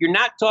education if you're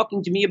not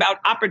talking to me about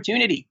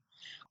opportunity.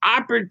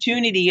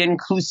 Opportunity and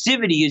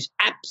inclusivity is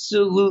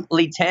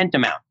absolutely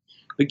tantamount.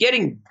 But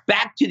getting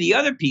back to the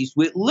other piece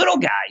with little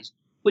guys,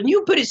 when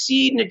you put a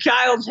seed in a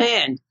child's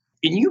hand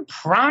and you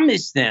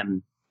promise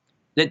them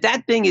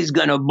that thing is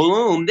going to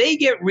bloom, they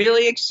get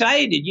really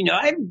excited.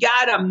 I've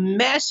got a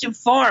massive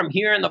farm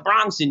here in the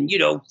Bronx and,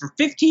 for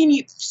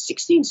 15,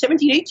 16,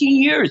 17,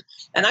 18 years.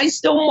 And I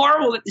still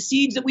marvel at the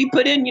seeds that we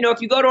put in.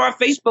 If you go to our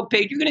Facebook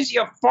page, you're going to see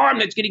a farm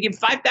that's going to give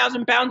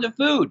 5,000 pounds of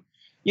food.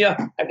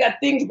 I've got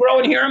things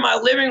growing here in my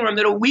living room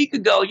that a week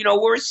ago,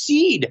 were a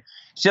seed.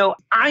 So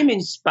I'm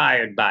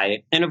inspired by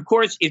it. And of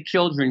course, if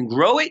children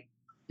grow it,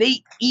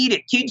 they eat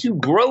it. Kids who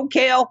grow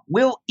kale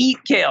will eat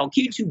kale.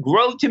 Kids who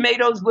grow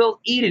tomatoes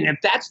will eat it. And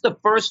if that's the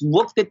first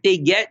look that they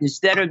get,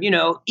 instead of,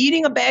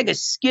 eating a bag of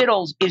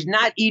Skittles is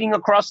not eating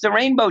across the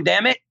rainbow,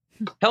 damn it.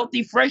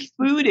 Healthy, fresh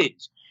food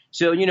is.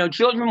 So,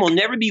 children will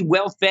never be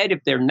well fed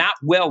if they're not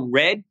well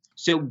read.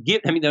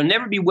 They'll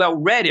never be well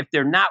read if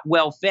they're not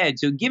well fed.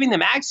 So giving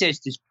them access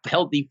to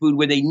healthy food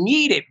where they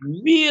need it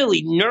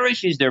really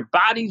nourishes their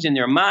bodies and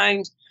their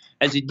minds.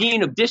 As a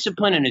dean of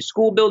discipline and a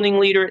school building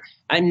leader,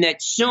 I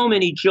met so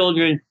many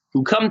children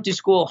who come to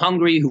school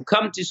hungry, who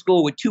come to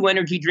school with 2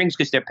 energy drinks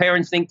because their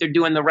parents think they're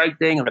doing the right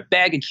thing, and a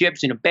bag of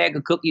chips and a bag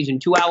of cookies,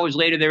 and 2 hours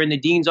later they're in the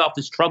dean's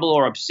office trouble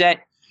or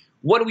upset.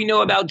 What do we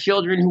know about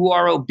children who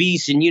are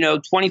obese? And,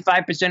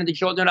 25% of the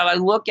children that I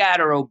look at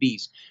are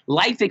obese.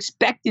 Life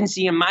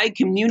expectancy in my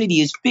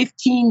community is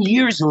 15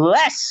 years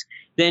less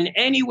than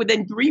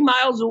 3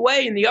 miles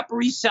away in the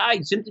Upper East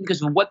Side, simply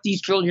because of what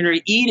these children are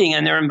eating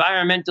and their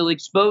environmental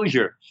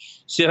exposure.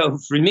 So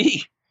for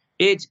me,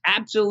 it's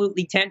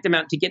absolutely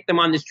tantamount to get them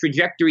on this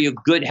trajectory of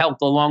good health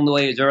along the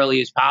way as early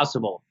as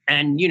possible.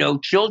 And,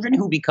 children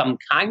who become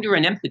kinder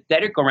and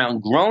empathetic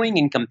around growing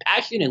and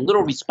compassion and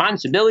little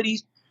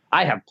responsibilities.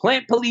 I have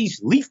plant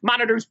police, leaf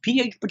monitors,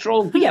 pH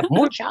patrol. We have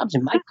more jobs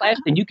in my class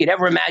than you could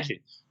ever imagine.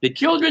 The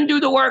children do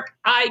the work.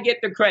 I get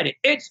the credit.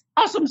 It's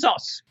awesome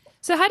sauce.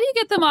 So how do you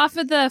get them off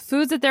of the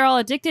foods that they're all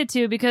addicted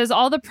to? Because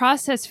all the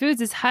processed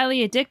foods is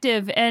highly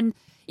addictive. And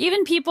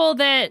even people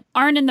that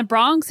aren't in the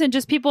Bronx and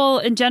just people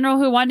in general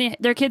who want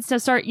their kids to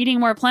start eating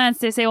more plants,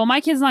 they say, well,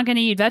 my kid's not going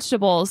to eat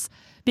vegetables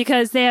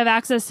because they have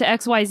access to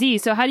XYZ.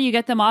 So how do you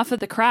get them off of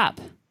the crap?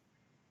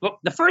 Well,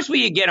 the first way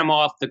you get them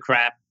off the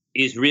crap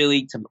is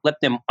really to let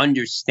them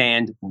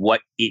understand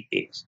what it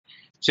is.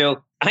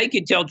 So I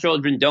could tell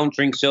children, don't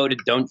drink soda,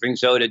 don't drink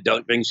soda,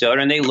 don't drink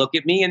soda. And they look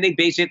at me and they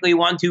basically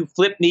want to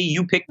flip me.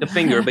 You pick the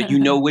finger, but you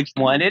know which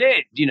one it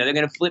is. They're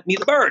going to flip me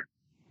the bird.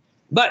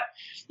 But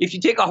if you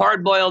take a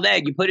hard-boiled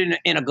egg, you put it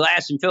in a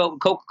glass and fill it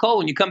with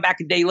Coca-Cola, and you come back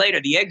a day later,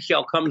 the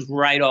eggshell comes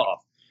right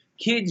off.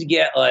 Kids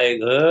get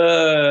like,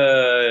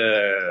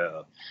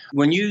 ugh.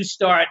 When you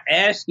start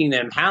asking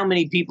them how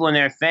many people in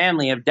their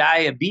family have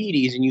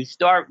diabetes, and you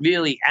start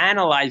really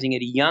analyzing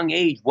at a young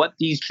age what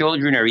these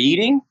children are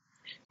eating,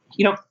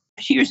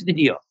 here's the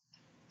deal.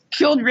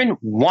 Children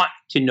want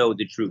to know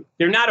the truth.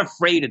 They're not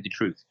afraid of the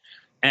truth.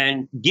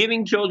 And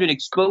giving children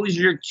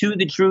exposure to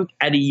the truth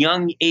at a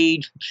young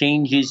age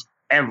changes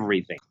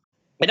everything.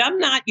 But I'm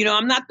not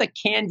the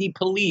candy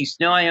police.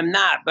 No, I am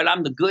not. But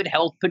I'm the good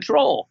health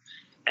patrol.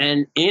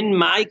 And in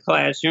my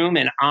classroom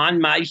and on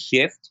my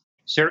shift,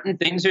 certain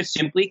things are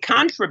simply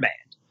contraband.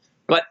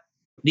 But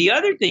the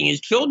other thing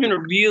is children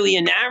are really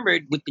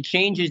enamored with the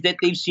changes that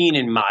they've seen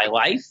in my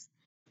life.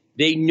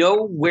 They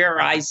know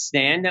where I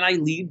stand, and I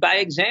lead by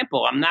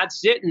example. I'm not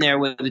sitting there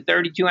with a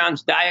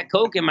 32-ounce Diet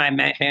Coke in my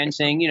hand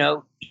saying,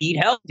 eat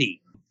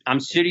healthy. I'm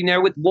sitting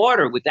there with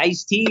water, with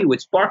iced tea, with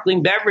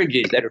sparkling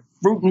beverages that are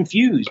fruit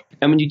infused.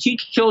 And when you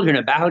teach children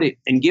about it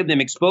and give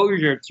them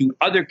exposure to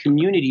other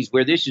communities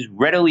where this is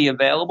readily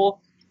available,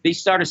 they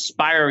start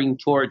aspiring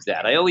towards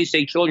that. I always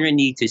say children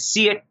need to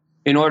see it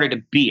in order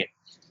to be it.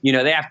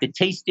 They have to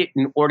taste it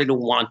in order to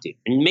want it.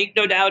 And make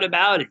no doubt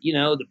about it,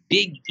 the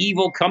big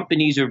evil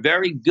companies are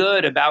very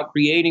good about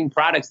creating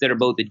products that are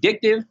both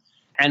addictive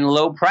and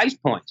low price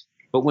points.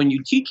 But when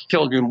you teach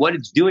children what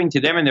it's doing to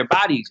them and their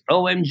bodies,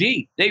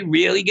 OMG, they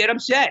really get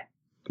upset.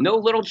 No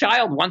little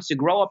child wants to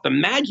grow up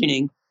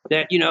imagining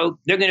that,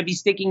 they're going to be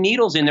sticking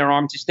needles in their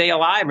arm to stay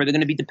alive, or they're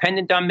going to be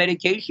dependent on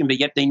medication, but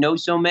yet they know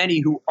so many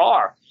who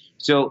are.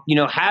 So,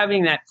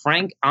 having that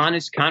frank,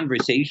 honest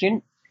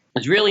conversation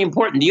is really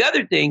important. The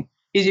other thing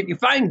is if you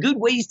find good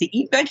ways to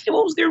eat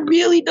vegetables, they're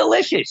really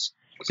delicious.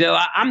 So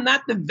I'm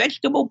not the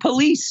vegetable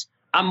police.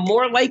 I'm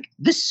more like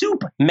the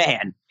soup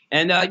man.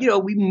 And,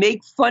 we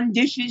make fun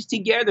dishes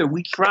together.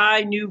 We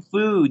try new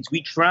foods.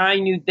 We try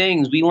new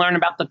things. We learn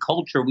about the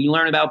culture. We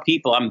learn about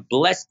people. I'm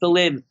blessed to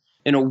live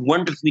in a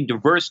wonderfully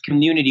diverse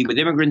community with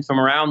immigrants from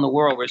around the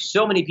world where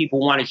so many people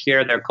want to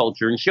share their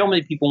culture and so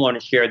many people want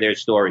to share their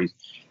stories.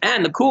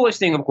 And the coolest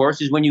thing, of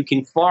course, is when you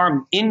can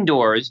farm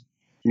indoors,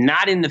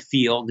 not in the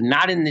field,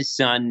 not in the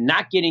sun,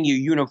 not getting your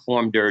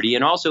uniform dirty,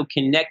 and also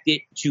connect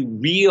it to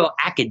real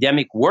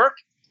academic work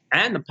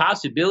and the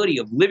possibility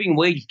of living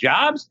wage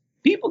jobs.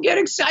 People get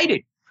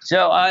excited.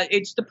 So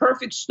it's the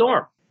perfect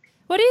storm.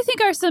 What do you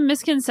think are some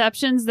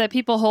misconceptions that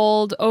people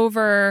hold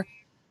over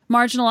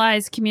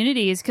marginalized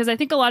communities? Because I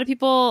think a lot of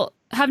people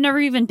have never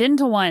even been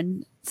to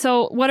one.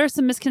 So what are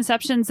some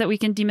misconceptions that we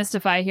can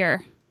demystify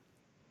here?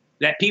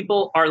 That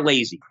people are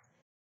lazy.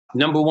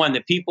 Number one,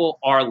 that people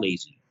are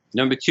lazy.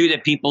 Number two,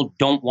 that people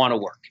don't want to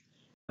work.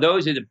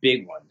 Those are the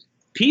big ones.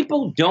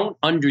 People don't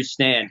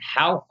understand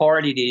how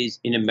hard it is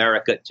in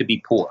America to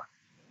be poor.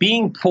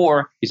 Being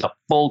poor is a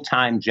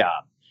full-time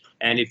job.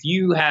 And if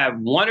you have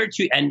one or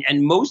two,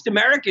 and most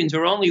Americans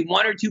are only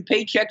one or two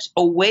paychecks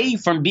away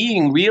from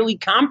being really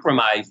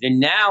compromised. And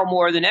now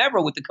more than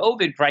ever with the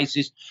COVID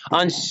crisis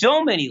on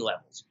so many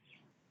levels.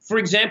 For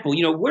example,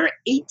 we're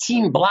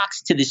 18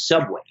 blocks to the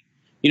subway.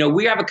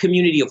 We have a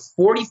community of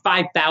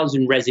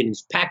 45,000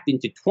 residents packed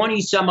into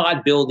 20 some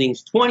odd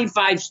buildings,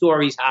 25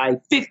 stories high,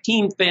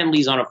 15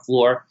 families on a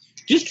floor.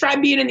 Just try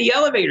being in the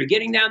elevator,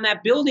 getting down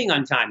that building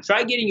on time.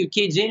 Try getting your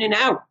kids in and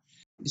out.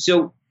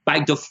 So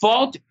by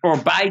default or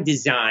by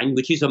design,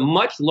 which is a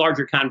much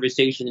larger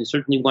conversation and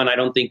certainly one I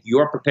don't think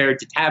you're prepared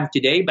to have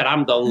today, but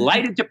I'm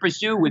delighted to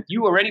pursue with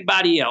you or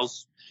anybody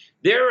else,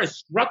 there are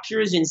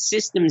structures and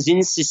systems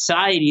in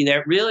society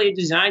that really are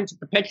designed to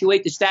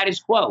perpetuate the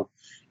status quo.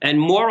 And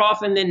more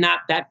often than not,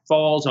 that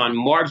falls on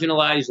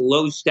marginalized,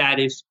 low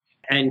status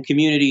and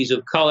communities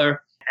of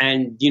color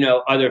and,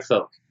 other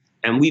folk.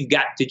 And we've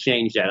got to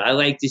change that. I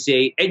like to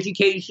say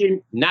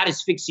education, not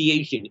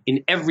asphyxiation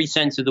in every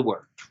sense of the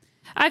word.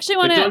 I actually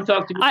want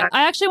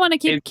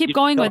to keep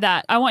going with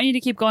that. I want you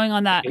to keep going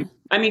on that.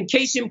 I mean,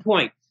 case in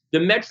point, the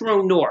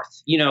Metro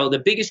North,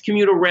 the biggest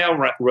commuter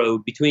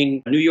railroad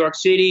between New York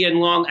City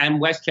and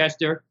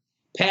Westchester,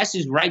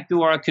 passes right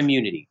through our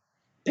community.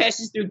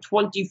 Passes through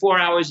 24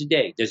 hours a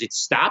day. Does it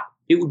stop?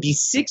 It would be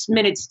 6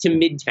 minutes to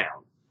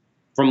Midtown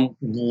from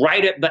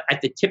right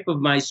at the tip of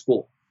my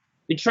school.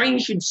 The train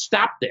should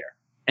stop there,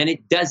 and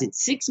it doesn't.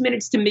 6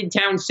 minutes to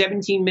Midtown,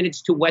 17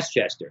 minutes to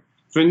Westchester.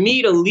 For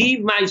me to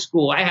leave my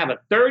school, I have a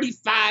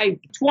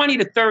 20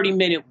 to 30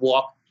 minute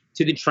walk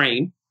to the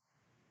train,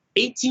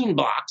 18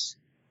 blocks,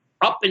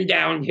 up and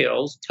down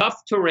hills,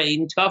 tough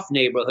terrain, tough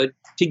neighborhood,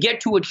 to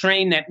get to a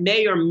train that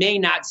may or may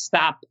not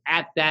stop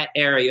at that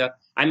area.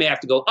 I may have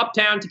to go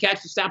uptown to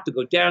catch the stop, to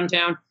go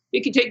downtown.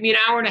 It could take me an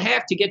hour and a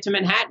half to get to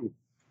Manhattan,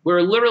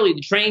 where literally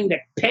the train that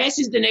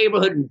passes the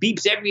neighborhood and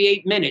beeps every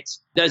 8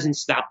 minutes doesn't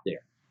stop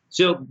there.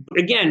 So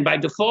again, by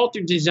default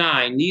or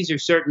design, these are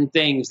certain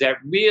things that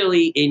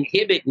really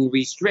inhibit and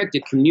restrict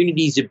a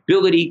community's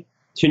ability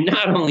to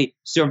not only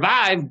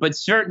survive, but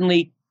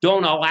certainly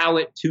don't allow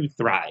it to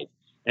thrive.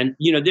 And,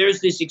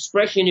 there's this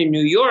expression in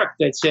New York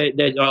that said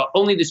that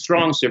only the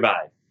strong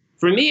survive.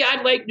 For me,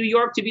 I'd like New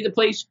York to be the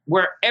place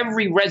where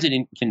every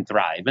resident can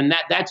thrive. And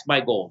that's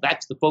my goal.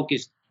 That's the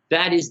focus.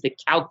 That is the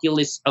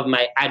calculus of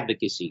my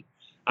advocacy.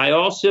 I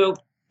also,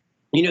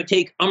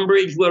 take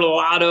umbrage with a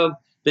lot of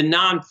the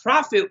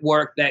nonprofit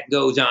work that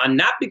goes on,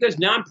 not because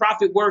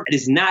nonprofit work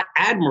is not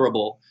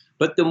admirable,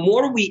 but the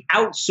more we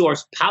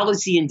outsource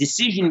policy and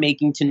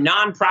decision-making to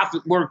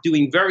nonprofit work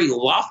doing very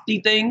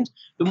lofty things,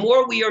 the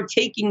more we are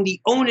taking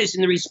the onus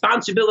and the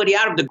responsibility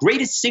out of the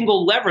greatest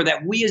single lever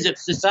that we as a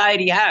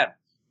society have,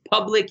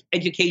 public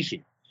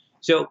education.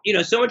 So,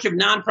 so much of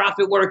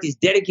nonprofit work is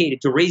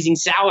dedicated to raising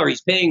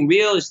salaries, paying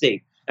real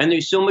estate, and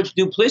there's so much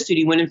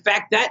duplicity when, in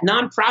fact, that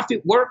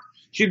nonprofit work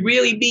should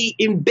really be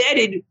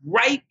embedded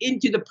right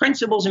into the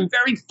principles and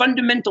very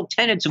fundamental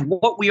tenets of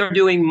what we are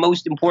doing,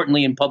 most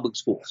importantly, in public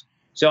schools.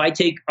 So I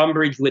take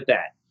umbrage with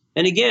that.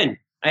 And again,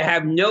 I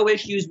have no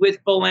issues with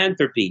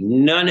philanthropy,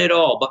 none at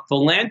all. But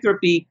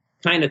philanthropy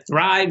kind of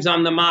thrives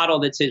on the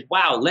model that says,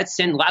 wow, let's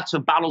send lots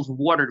of bottles of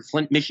water to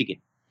Flint, Michigan.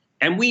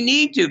 And we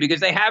need to, because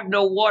they have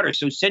no water.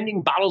 So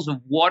sending bottles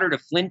of water to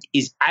Flint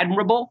is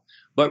admirable.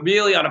 But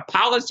really, on a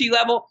policy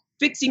level,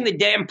 fixing the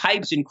damn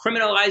pipes and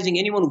criminalizing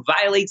anyone who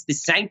violates the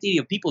sanctity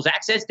of people's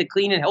access to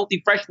clean and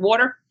healthy fresh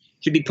water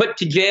should be put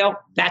to jail.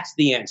 That's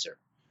the answer.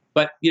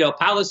 But,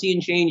 policy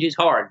and change is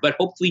hard, but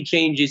hopefully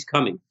change is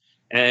coming.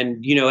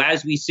 And,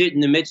 as we sit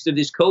in the midst of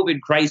this COVID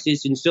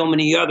crisis and so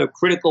many other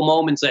critical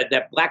moments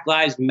that Black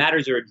Lives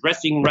Matters are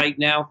addressing right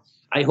now,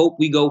 I hope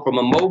we go from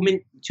a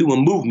moment to a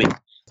movement,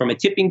 from a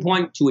tipping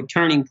point to a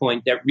turning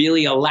point that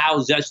really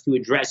allows us to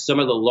address some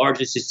of the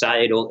largest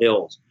societal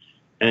ills.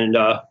 And,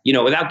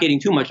 without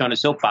getting too much on a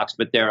soapbox,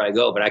 but there I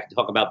go, but I can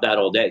talk about that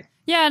all day.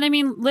 Yeah. And I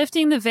mean,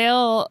 lifting the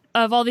veil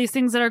of all these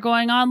things that are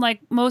going on,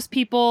 like most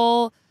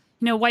people,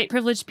 white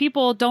privileged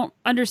people don't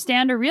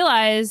understand or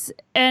realize.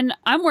 And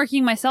I'm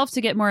working myself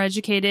to get more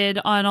educated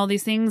on all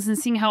these things and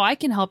seeing how I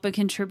can help and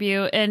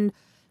contribute. And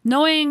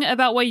knowing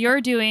about what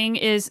you're doing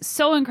is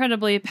so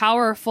incredibly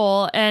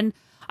powerful. And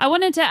I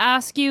wanted to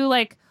ask you,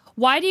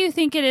 why do you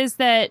think it is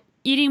that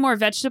eating more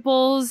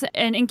vegetables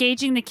and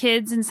engaging the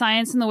kids in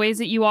science in the ways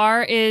that you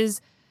are is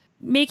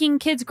making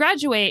kids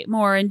graduate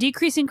more and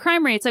decreasing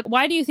crime rates?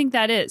 Why do you think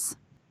that is?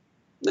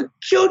 The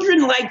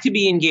children like to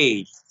be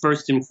engaged,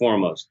 first and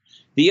foremost.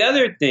 The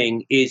other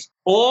thing is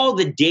all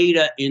the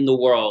data in the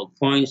world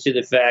points to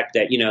the fact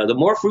that, the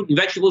more fruit and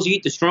vegetables you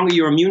eat, the stronger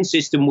your immune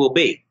system will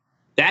be.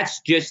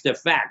 That's just a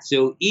fact.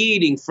 So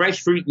eating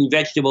fresh fruit and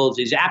vegetables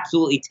is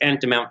absolutely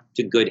tantamount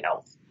to good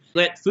health.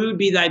 Let food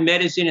be thy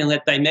medicine and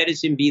let thy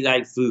medicine be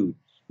thy food.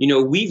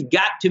 We've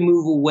got to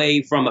move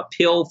away from a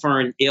pill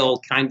for an ill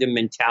kind of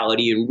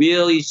mentality and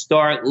really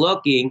start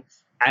looking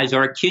as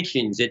our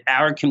kitchens, at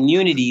our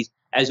communities,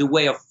 as a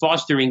way of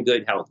fostering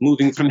good health,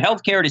 moving from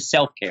healthcare to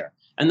self-care.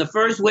 And the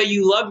first way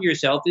you love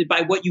yourself is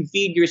by what you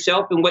feed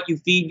yourself and what you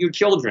feed your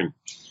children.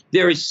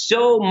 There is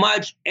so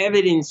much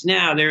evidence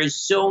now. There is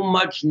so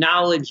much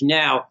knowledge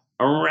now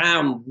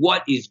around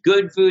what is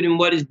good food and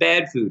what is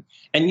bad food.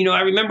 And,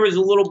 I remember as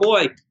a little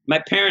boy, my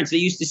parents, they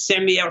used to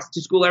send me out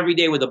to school every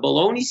day with a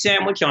bologna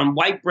sandwich on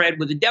white bread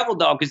with a devil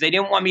dog because they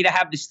didn't want me to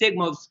have the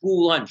stigma of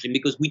school lunch and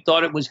because we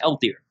thought it was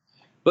healthier.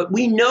 But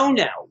we know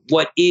now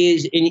what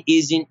is and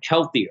isn't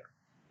healthier.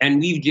 And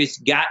we've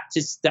just got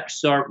to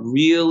start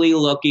really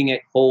looking at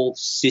whole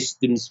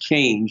systems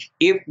change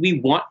if we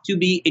want to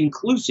be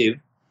inclusive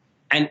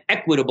and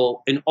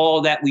equitable in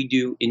all that we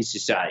do in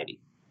society.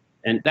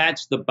 And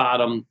that's the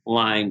bottom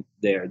line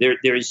there.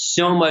 There is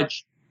so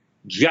much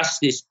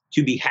justice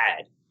to be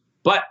had.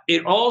 But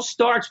it all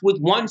starts with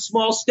one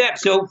small step.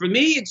 So for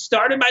me, it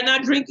started by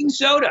not drinking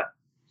soda.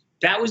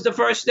 That was the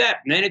first step.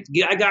 And then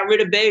I got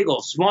rid of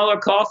bagels, smaller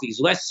coffees,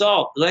 less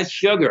salt, less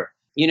sugar.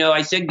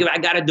 I said I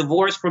got a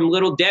divorce from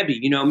Little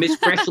Debbie. Miss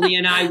Presley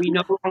and I, we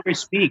no longer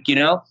speak,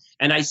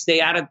 and I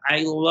stay out of,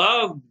 I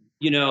love,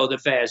 the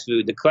fast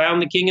food. The Clown,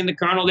 the King, and the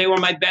Colonel, they were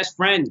my best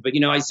friends. But,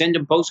 I send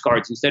them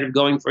postcards instead of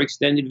going for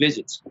extended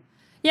visits.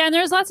 Yeah, and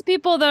there's lots of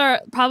people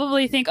that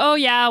probably think, oh,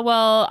 yeah,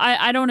 well,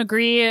 I don't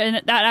agree, and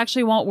that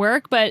actually won't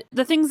work. But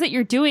the things that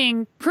you're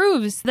doing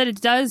proves that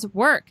it does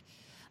work.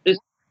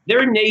 There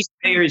are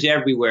naysayers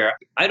everywhere.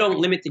 I don't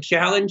limit the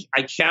challenge.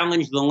 I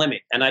challenge the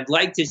limit. And I'd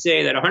like to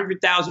say that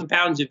 100,000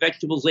 pounds of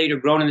vegetables later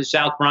grown in the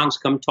South Bronx,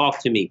 come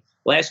talk to me.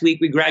 Last week,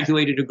 we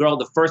graduated a girl,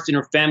 the first in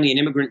her family, an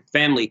immigrant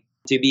family,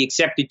 to be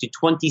accepted to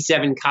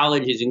 27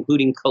 colleges,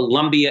 including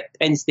Columbia,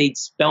 Penn State,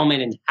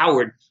 Spelman, and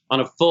Howard, on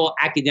a full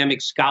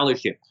academic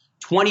scholarship.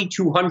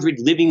 2,200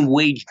 living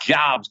wage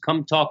jobs.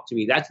 Come talk to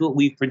me. That's what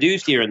we've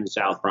produced here in the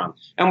South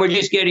Bronx. And we're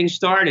just getting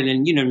started.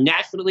 And,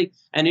 nationally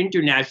and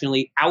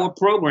internationally, our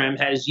program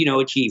has,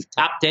 achieved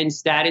top 10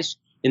 status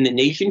in the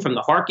nation from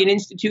the Harkin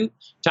Institute,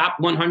 top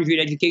 100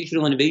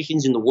 educational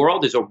innovations in the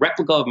world. There's a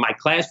replica of my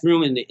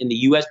classroom in the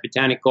U.S.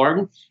 Botanic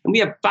Garden. And we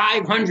have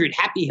 500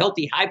 happy,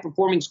 healthy,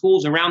 high-performing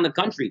schools around the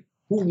country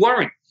who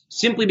weren't,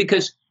 simply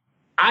because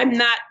I'm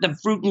not the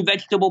fruit and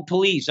vegetable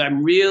police.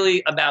 I'm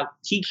really about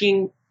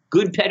teaching,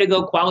 good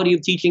pedagogue, quality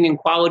of teaching, and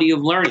quality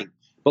of learning.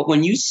 But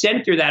when you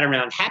center that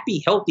around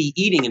happy, healthy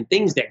eating and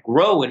things that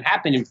grow and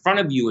happen in front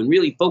of you, and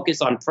really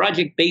focus on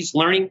project-based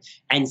learning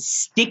and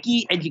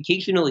sticky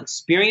educational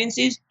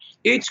experiences,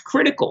 it's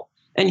critical.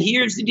 And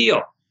here's the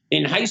deal.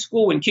 In high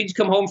school, when kids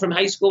come home from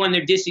high school and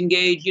they're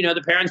disengaged,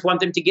 the parents want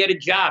them to get a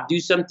job, do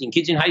something.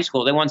 Kids in high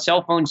school, they want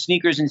cell phones,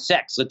 sneakers, and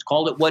sex. Let's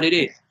call it what it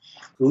is.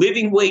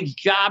 Living wage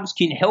jobs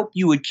can help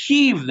you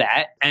achieve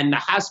that, and the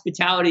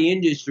hospitality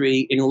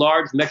industry in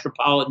large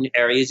metropolitan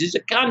areas is a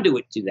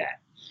conduit to that.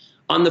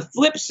 On the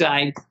flip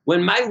side,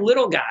 when my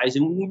little guys,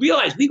 and we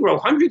realize we grow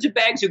hundreds of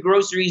bags of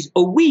groceries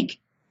a week,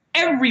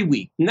 every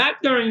week, not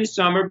during the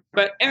summer,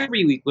 but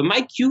every week. When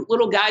my cute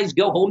little guys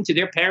go home to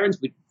their parents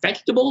with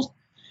vegetables,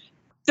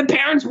 the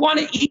parents want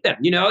to eat them.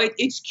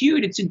 It's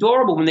cute. It's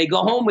adorable when they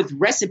go home with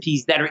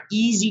recipes that are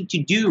easy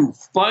to do,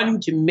 fun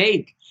to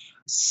make,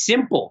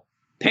 simple.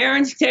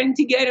 Parents tend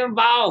to get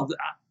involved.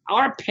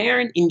 Our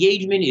parent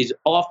engagement is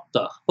off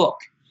the hook.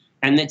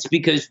 And that's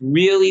because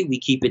really we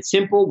keep it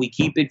simple, we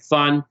keep it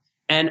fun.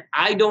 And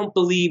I don't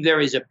believe there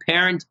is a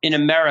parent in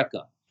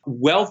America,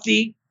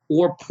 wealthy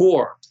or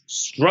poor,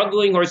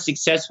 struggling or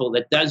successful,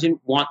 that doesn't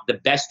want the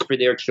best for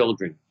their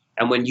children.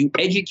 And when you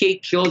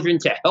educate children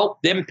to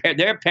help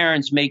their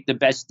parents make the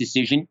best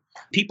decision,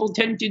 people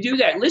tend to do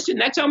that. Listen,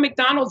 that's how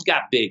McDonald's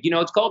got big.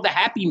 It's called the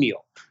Happy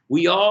Meal.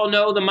 We all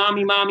know the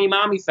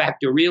mommy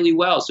factor really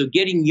well. So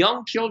getting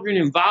young children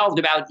involved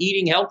about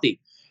eating healthy.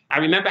 I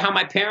remember how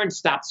my parents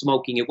stopped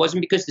smoking. It wasn't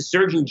because the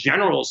Surgeon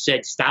General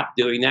said stop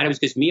doing that. It was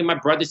because me and my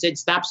brother said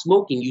stop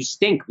smoking. You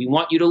stink. We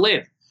want you to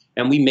live.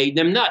 And we made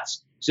them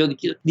nuts. So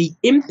the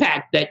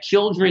impact that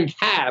children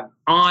have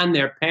on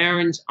their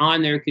parents,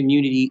 on their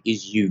community,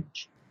 is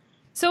huge.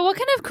 So what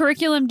kind of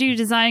curriculum do you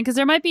design? Because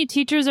there might be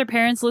teachers or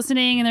parents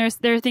listening and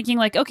they're thinking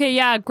like, okay,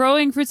 yeah,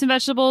 growing fruits and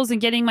vegetables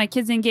and getting my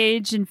kids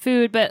engaged in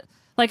food, but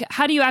like,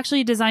 how do you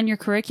actually design your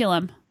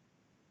curriculum?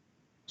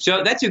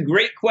 So that's a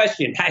great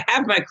question. I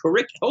have my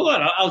curriculum. Hold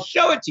on, I'll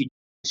show it to you.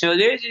 So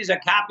this is a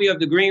copy of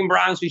the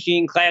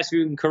GreenBronxMachine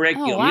classroom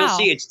curriculum. Oh, wow. You'll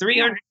see it's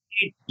 300.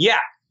 Yeah.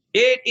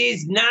 It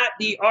is not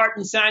the art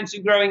and science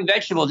of growing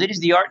vegetables. It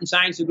is the art and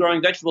science of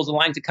growing vegetables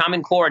aligned to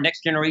Common Core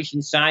next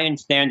generation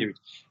science standards.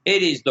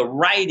 It is the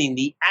writing,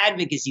 the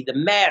advocacy, the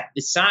math,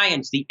 the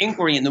science, the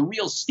inquiry, and the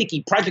real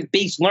sticky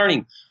project-based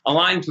learning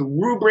aligned to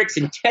rubrics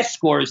and test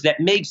scores that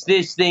makes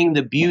this thing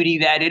the beauty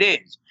that it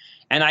is.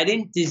 And I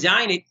didn't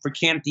design it for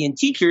champion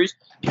teachers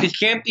because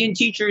champion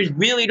teachers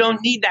really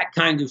don't need that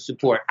kind of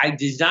support. I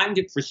designed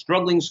it for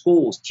struggling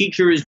schools,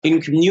 teachers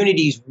in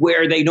communities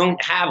where they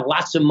don't have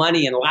lots of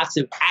money and lots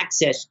of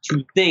access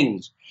to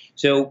things.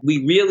 So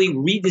we really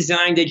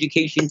redesigned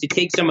education to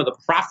take some of the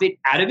profit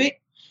out of it,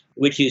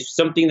 which is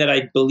something that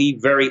I believe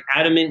very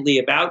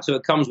adamantly about. So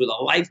it comes with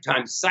a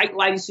lifetime site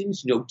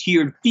license, no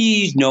tiered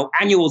fees, no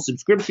annual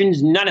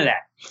subscriptions, none of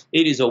that.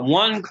 It is a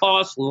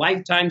one-cost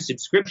lifetime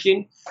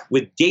subscription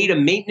with data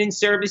maintenance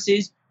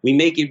services. We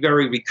make it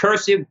very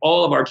recursive.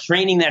 All of our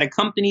training that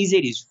accompanies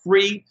it is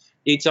free.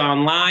 It's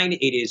online.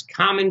 It is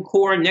Common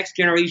Core, next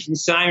generation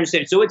science.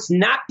 So it's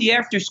not the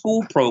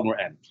after-school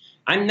program.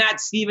 I'm not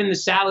Steven the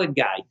salad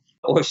guy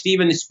or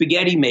Steven the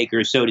spaghetti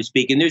maker, so to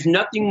speak. And there's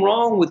nothing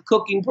wrong with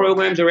cooking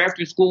programs or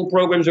after-school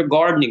programs or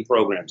gardening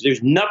programs.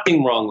 There's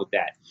nothing wrong with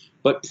that.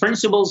 But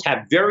principals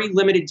have very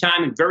limited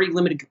time and very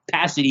limited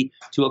capacity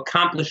to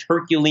accomplish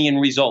Herculean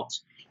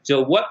results.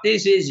 So what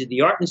this is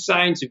the art and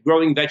science of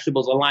growing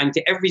vegetables aligned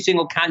to every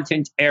single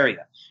content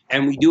area.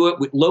 And we do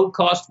it with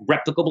low-cost,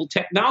 replicable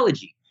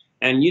technology.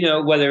 And,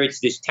 whether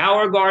it's this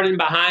tower garden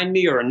behind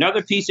me or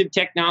another piece of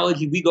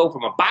technology, we go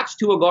from a box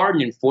to a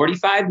garden in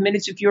 45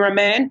 minutes if you're a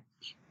man,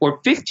 or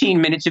 15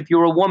 minutes if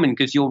you're a woman,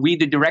 because you'll read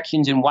the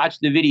directions and watch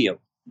the video.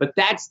 But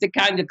that's the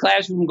kind of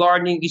classroom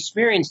gardening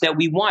experience that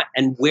we want.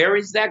 And where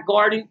is that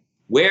garden?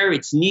 Where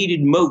it's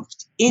needed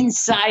most,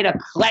 inside a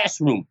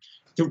classroom,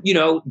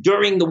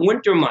 during the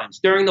winter months,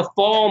 during the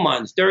fall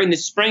months, during the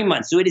spring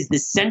months. So it is the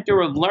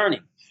center of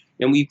learning.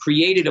 And we've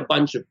created a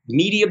bunch of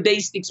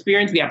media-based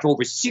experience. We have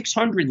over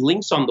 600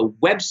 links on the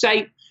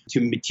website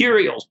to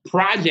materials,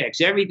 projects.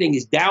 Everything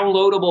is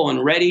downloadable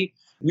and ready.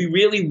 We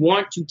really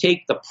want to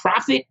take the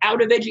profit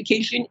out of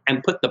education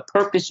and put the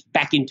purpose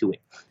back into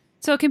it.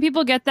 So can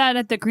people get that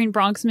at the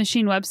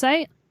GreenBronxMachine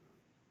website?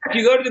 If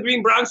you go to the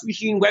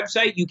GreenBronxMachine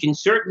website, you can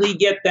certainly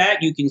get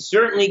that. You can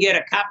certainly get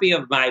a copy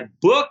of my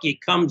book. It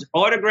comes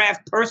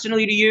autographed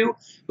personally to you.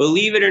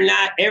 Believe it or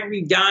not,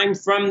 every dime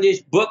from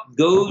this book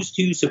goes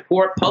to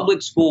support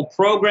public school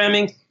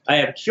programming. I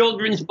have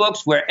children's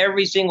books where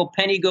every single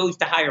penny goes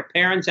to hire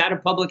parents out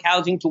of public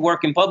housing to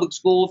work in public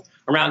schools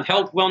around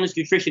health, wellness,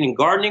 nutrition, and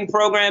gardening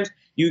programs.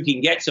 You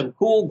can get some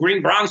cool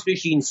Green Bronx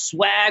Machine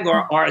swag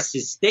or our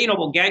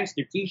Sustainable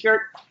Gangster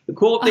t-shirt. The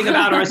cool thing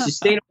about our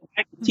Sustainable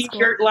Gangster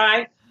t-shirt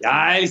line,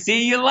 I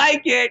see you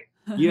like it.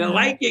 You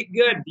like it?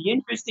 Good. The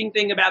interesting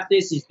thing about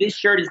this is this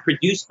shirt is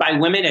produced by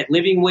women at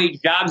living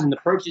wage jobs, and the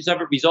purchase of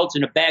it results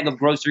in a bag of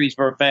groceries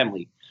for a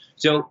family.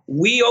 So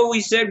we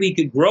always said we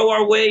could grow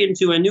our way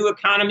into a new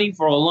economy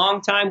for a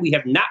long time. We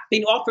have not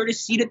been offered a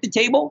seat at the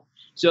table.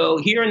 So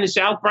here in the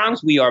South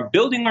Bronx, we are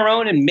building our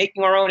own and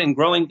making our own and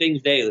growing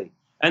things daily.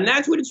 And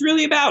that's what it's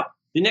really about.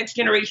 The next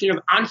generation of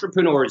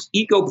entrepreneurs,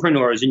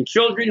 ecopreneurs, and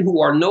children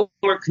who are no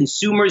more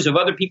consumers of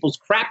other people's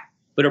crap,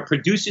 but are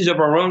producers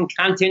of our own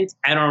content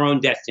and our own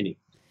destiny.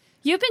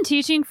 You've been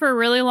teaching for a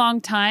really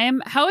long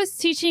time. How has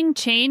teaching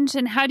changed,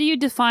 and how do you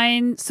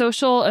define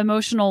social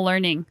emotional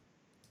learning?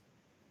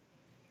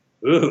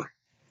 Ooh,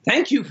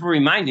 thank you for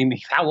reminding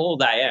me how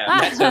old I am.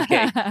 That's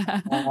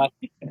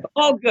okay.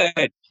 All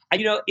good.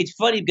 It's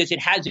funny because it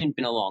hasn't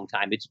been a long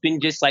time. It's been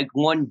just like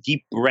one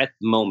deep breath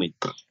moment.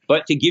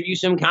 But to give you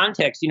some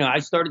context, I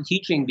started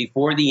teaching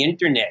before the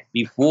internet,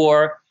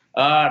 before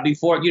I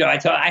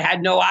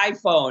had no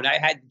iPhone.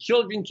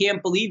 Children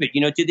can't believe it.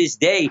 To this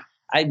day,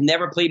 I've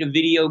never played a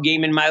video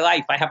game in my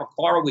life. I have a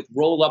car with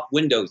roll-up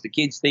windows. The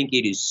kids think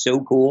it is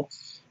so cool.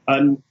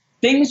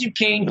 Things have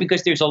changed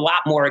because there's a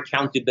lot more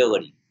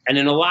accountability. And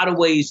in a lot of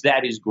ways,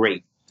 that is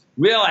great.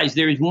 Realize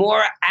there is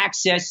more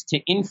access to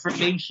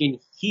information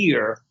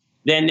here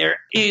than there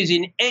is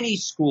in any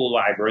school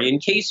library. In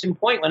case in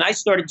point, when I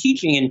started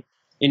teaching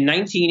in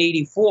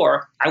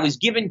 1984, I was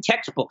given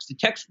textbooks. The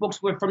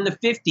textbooks were from the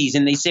 50s,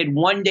 and they said,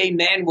 one day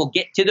man will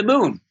get to the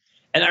moon.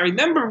 And I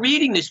remember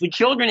reading this with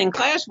children in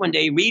class one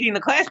day, reading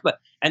the class book.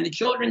 And the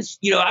children's,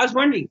 I was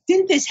wondering,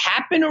 didn't this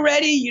happen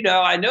already?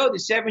 I know the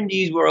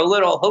 70s were a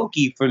little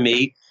hokey for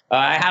me.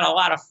 I had a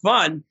lot of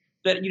fun.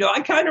 But, I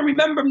kind of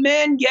remember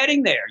man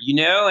getting there,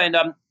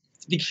 and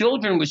the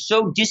children were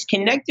so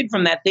disconnected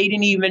from that, they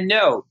didn't even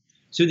know.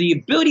 So the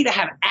ability to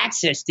have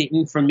access to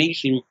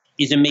information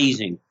is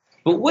amazing.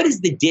 But what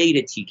does the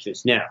data teach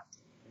us now?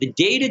 The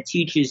data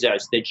teaches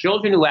us that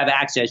children who have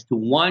access to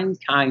one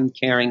kind,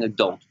 caring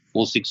adult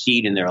will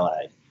succeed in their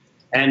lives.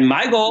 And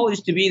my goal is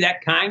to be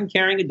that kind,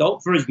 caring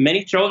adult for as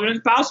many children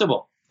as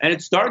possible. And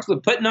it starts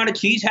with putting on a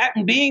cheese hat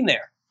and being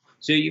there.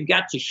 So you've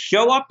got to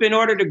show up in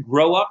order to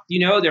grow up.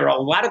 There are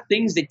a lot of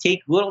things that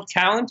take little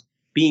talent,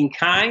 being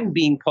kind,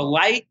 being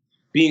polite,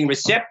 being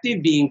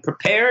receptive, being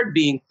prepared,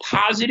 being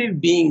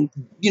positive, being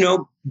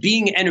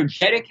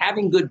energetic,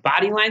 having good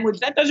body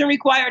language. That doesn't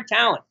require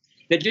talent.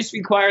 That just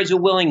requires a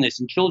willingness,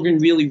 and children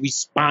really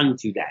respond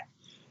to that.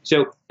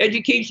 So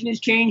education has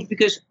changed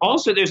because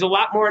also there's a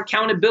lot more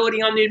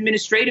accountability on the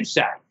administrative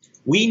side.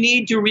 We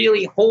need to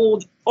really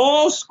hold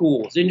all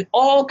schools and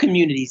all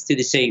communities to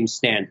the same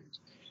standards.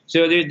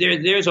 So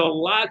there's a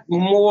lot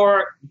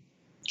more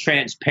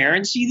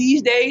transparency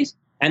these days,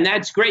 and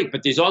that's great.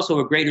 But there's also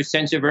a greater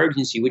sense of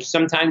urgency, which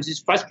sometimes is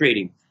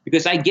frustrating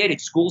because I get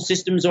it. School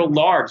systems are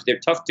large.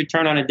 They're tough to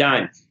turn on a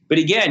dime. But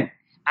again,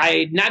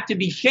 not to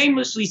be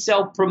shamelessly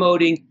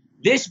self-promoting,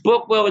 this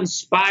book will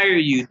inspire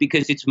you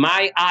because it's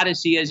my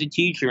odyssey as a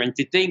teacher. And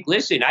to think,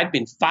 listen, I've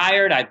been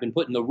fired. I've been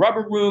put in the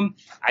rubber room.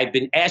 I've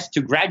been asked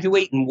to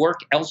graduate and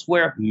work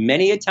elsewhere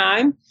many a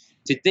time.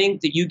 To think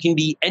that you can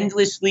be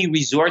endlessly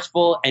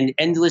resourceful and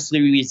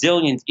endlessly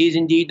resilient is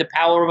indeed the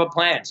power of a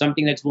plan,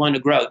 something that's willing to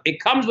grow. It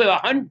comes with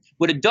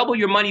a double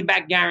your money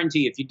back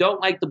guarantee. If you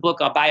don't like the book,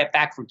 I'll buy it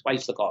back for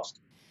twice the cost.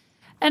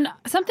 And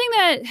something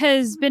that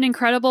has been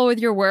incredible with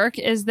your work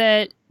is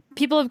that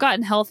people have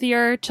gotten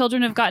healthier,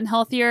 children have gotten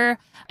healthier,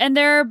 and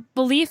their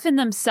belief in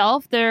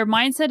themselves, their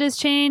mindset has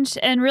changed.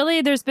 And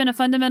really, there's been a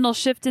fundamental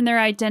shift in their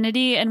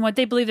identity and what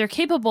they believe they're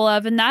capable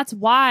of. And that's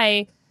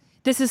why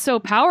this is so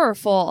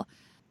powerful.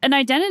 An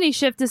identity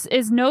shift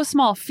is no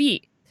small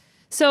feat.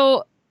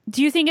 So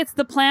do you think it's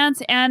the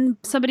plants and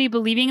somebody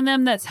believing in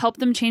them that's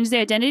helped them change the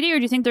identity, or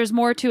do you think there's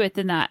more to it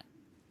than that?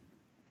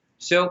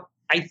 So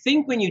I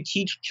think when you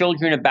teach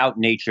children about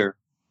nature,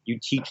 you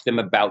teach them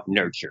about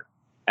nurture.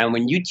 And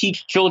when you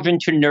teach children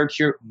to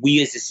nurture,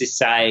 we as a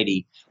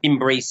society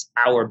embrace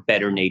our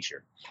better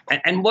nature.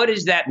 And what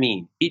does that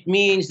mean? It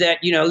means that,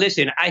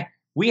 listen,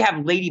 we have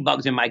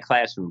ladybugs in my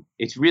classroom.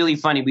 It's really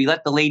funny. We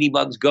let the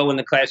ladybugs go in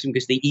the classroom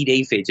because they eat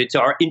aphids. It's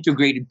our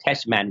integrated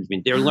pest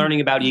management. They're learning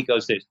about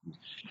ecosystems.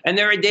 And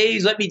there are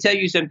days, let me tell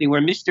you something,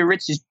 where Mr.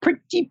 Ritz is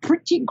pretty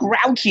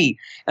grouchy.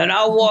 And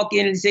I'll walk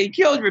in and say,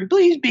 children,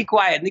 please be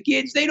quiet. And the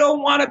kids, they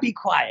don't want to be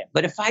quiet.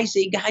 But if I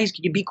say, guys,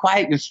 can you be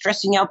quiet? You're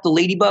stressing out the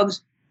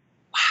ladybugs.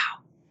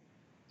 Wow.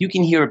 You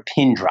can hear a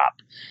pin drop.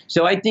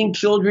 So I think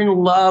children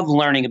love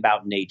learning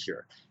about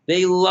nature.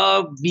 They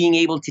love being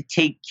able to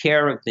take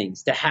care of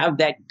things, to have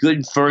that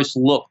good first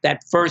look,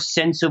 that first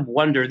sense of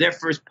wonder, their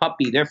first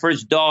puppy, their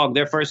first dog,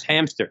 their first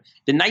hamster.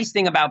 The nice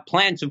thing about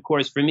plants, of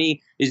course, for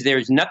me, is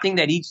there's nothing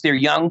that eats their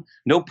young,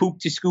 no poop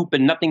to scoop,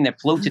 and nothing that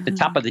floats at the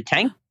top of the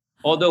tank.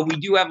 Although we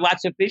do have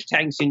lots of fish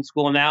tanks in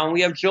school now, and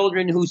we have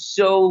children who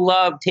so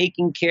love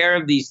taking care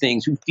of these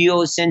things, who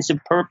feel a sense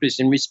of purpose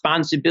and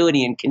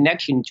responsibility and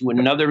connection to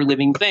another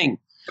living thing.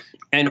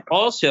 And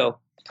also,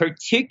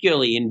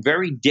 particularly in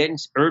very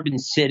dense urban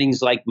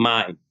settings like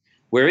mine,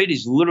 where it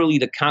is literally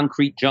the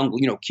concrete jungle.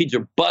 Kids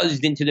are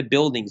buzzed into the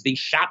buildings. They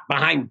shop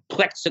behind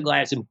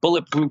plexiglass and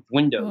bulletproof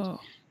windows. Oh.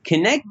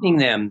 Connecting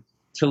them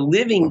to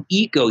living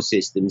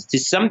ecosystems, to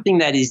something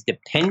that is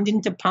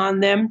dependent upon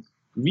them,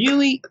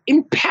 really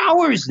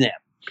empowers them.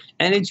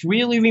 And it's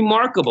really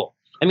remarkable.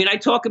 I mean, I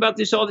talk about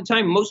this all the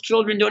time. Most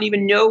children don't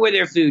even know where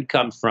their food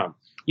comes from.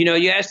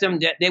 You ask them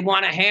that they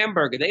want a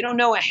hamburger. They don't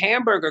know a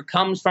hamburger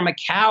comes from a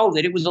cow,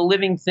 that it was a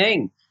living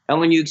thing. And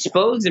when you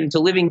expose them to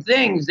living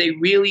things, they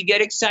really get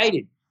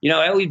excited.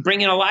 I always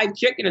bring in a live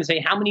chicken and say,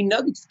 how many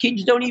nuggets?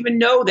 Kids don't even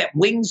know that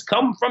wings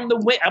come from the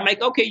wing. I'm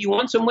like, okay, you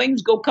want some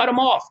wings? Go cut them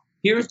off.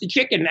 Here's the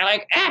chicken. And they're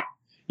like,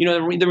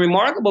 the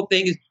remarkable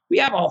thing is we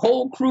have a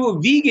whole crew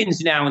of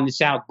vegans now in the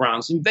South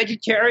Bronx and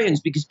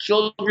vegetarians, because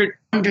children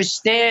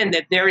understand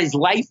that there is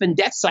life and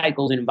death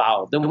cycles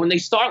involved. And when they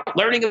start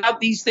learning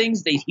about these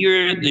things, they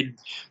hear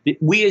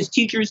we as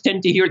teachers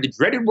tend to hear the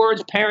dreaded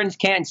words parents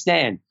can't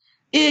stand.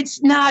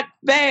 It's not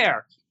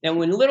fair. And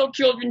when little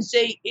children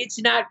say it's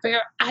not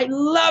fair, I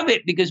love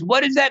it, because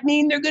what does that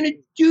mean? They're going to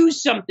do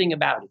something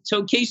about it.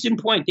 So case in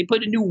point, they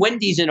put a new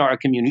Wendy's in our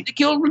community. The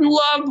children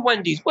loved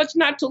Wendy's. What's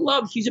not to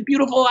love? She's a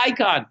beautiful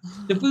icon.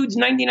 The food's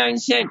 99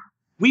 cents.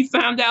 We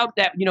found out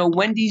that,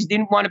 Wendy's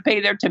didn't want to pay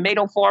their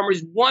tomato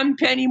farmers 1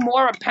 penny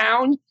more a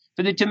pound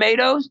for the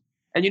tomatoes.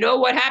 And you know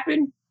what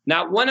happened?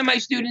 Not one of my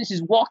students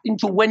has walked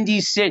into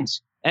Wendy's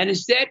since. And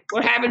instead,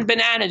 we're having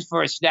bananas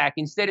for a snack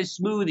instead of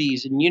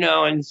smoothies and,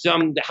 and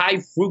some high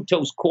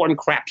fructose corn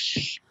crap.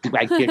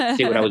 I can't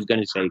say what I was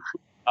going to say.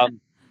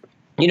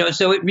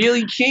 So it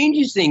really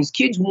changes things.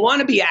 Kids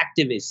want to be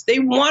activists. They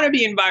want to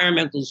be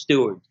environmental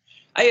stewards.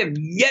 I have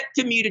yet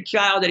to meet a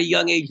child at a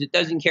young age that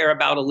doesn't care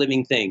about a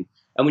living thing.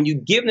 And when you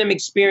give them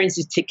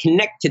experiences to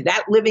connect to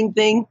that living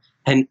thing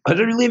and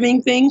other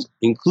living things,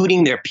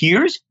 including their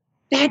peers,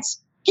 that's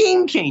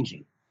game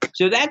changing.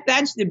 So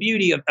that's the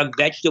beauty of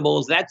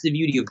vegetables. That's the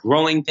beauty of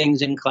growing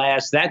things in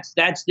class. That's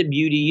the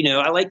beauty.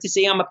 I like to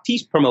say I'm a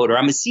peace promoter.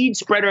 I'm a seed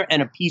spreader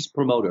and a peace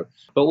promoter.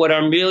 But what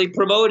I'm really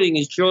promoting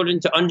is children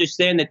to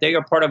understand that they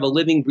are part of a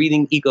living,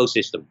 breathing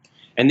ecosystem.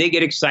 And they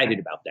get excited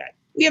about that.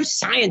 We have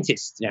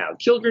scientists now.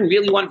 Children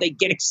really they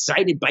get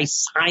excited by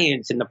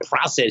science and the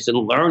process and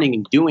learning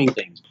and doing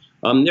things.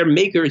 They're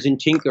makers and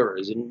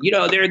tinkerers. And,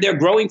 they're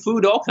growing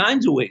food all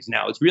kinds of ways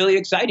now. It's really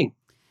exciting.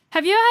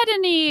 Have you had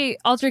any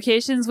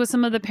altercations with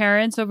some of the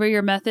parents over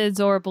your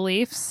methods or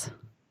beliefs?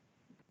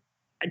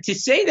 To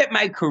say that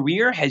my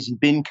career has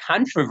been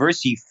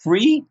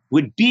controversy-free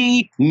would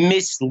be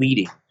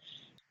misleading.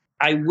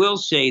 I will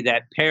say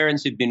that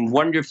parents have been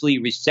wonderfully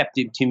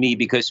receptive to me,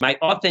 because my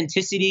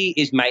authenticity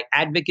is my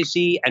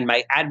advocacy and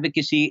my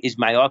advocacy is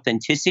my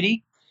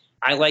authenticity.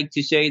 I like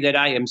to say that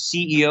I am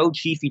CEO,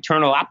 Chief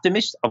Eternal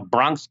Optimist of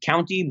Bronx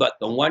County, but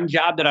the one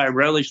job that I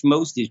relish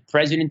most is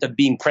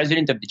being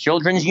president of the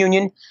Children's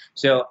Union.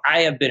 So I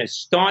have been a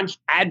staunch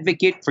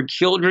advocate for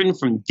children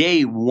from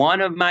day one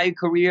of my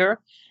career,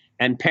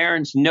 and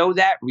parents know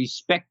that,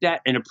 respect that,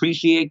 and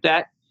appreciate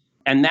that.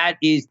 And that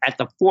is at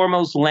the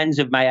foremost lens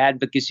of my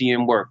advocacy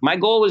and work. My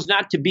goal is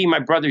not to be my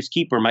brother's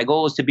keeper. My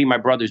goal is to be my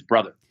brother's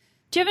brother.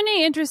 Do you have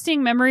any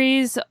interesting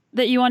memories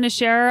that you want to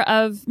share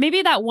of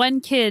maybe that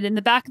one kid in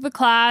the back of the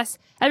class?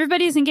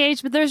 Everybody's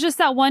engaged, but there's just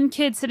that one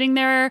kid sitting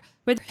there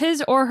with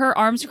his or her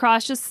arms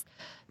crossed, just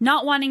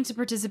not wanting to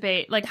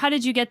participate. Like, how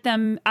did you get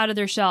them out of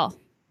their shell?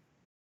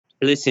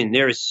 Listen,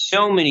 there are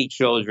so many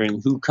children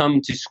who come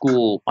to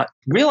school.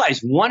 Realize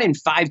 1 in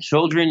 5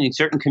 children in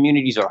certain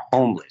communities are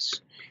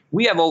homeless.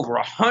 We have over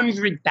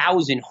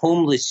 100,000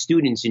 homeless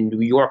students in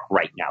New York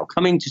right now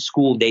coming to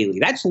school daily.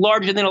 That's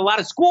larger than a lot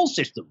of school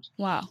systems.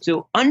 Wow.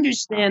 So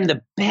understand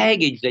the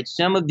baggage that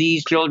some of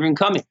these children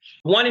come in.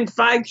 1 in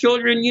 5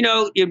 children,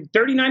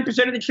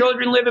 39% of the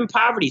children live in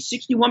poverty.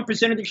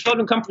 61% of the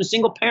children come from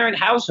single parent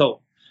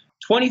household.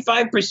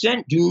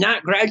 25% do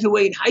not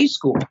graduate high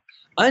school.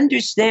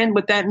 Understand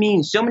what that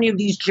means. So many of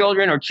these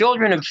children are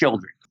children of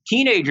children.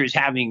 Teenagers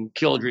having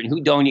children who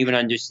don't even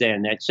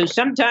understand that. So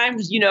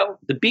sometimes,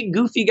 the big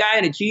goofy guy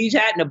in a cheese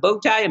hat and a bow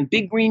tie and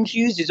big green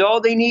shoes is all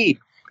they need.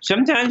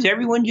 Sometimes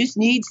everyone just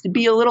needs to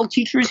be a little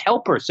teacher's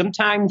helper.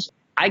 Sometimes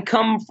I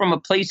come from a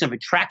place of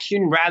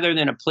attraction rather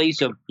than a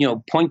place of,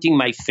 pointing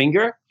my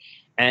finger.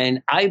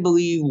 And I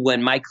believe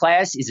when my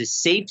class is a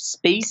safe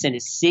space and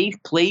a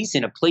safe place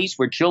and a place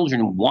where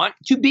children want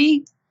to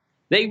be,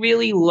 they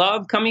really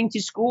love coming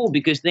to school,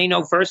 because they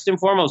know first and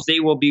foremost they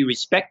will be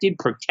respected,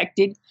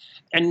 protected,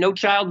 and no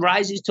child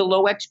rises to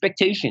low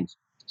expectations.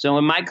 So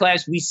in my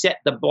class, we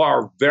set the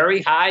bar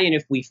very high, and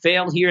if we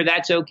fail here,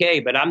 that's okay.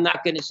 But I'm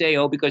not going to say,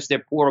 because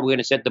they're poor, we're going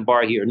to set the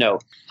bar here. No,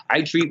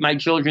 I treat my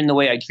children the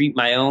way I treat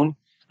my own.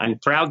 I'm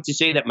proud to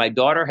say that my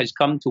daughter has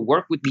come to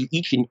work with me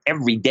each and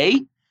every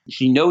day.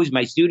 She knows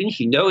my students.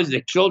 She knows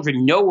the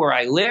children know where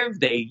I live.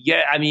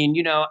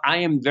 I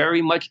am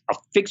very much a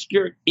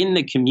fixture in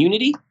the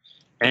community.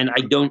 And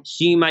I don't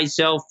see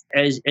myself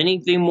as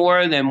anything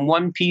more than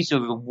one piece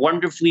of a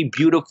wonderfully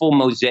beautiful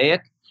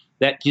mosaic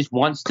that just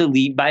wants to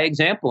lead by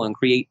example and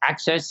create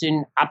access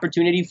and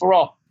opportunity for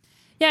all.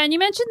 Yeah, and you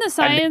mentioned the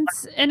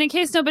science, and in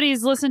case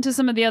nobody's listened to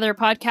some of the other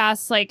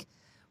podcasts, like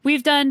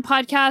we've done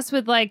podcasts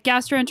with like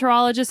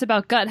gastroenterologists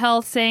about gut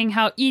health, saying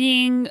how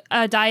eating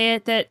a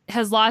diet that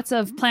has lots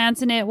of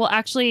plants in it will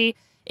actually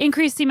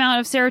increase the amount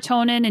of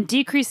serotonin and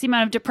decrease the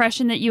amount of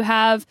depression that you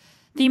have.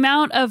 The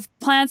amount of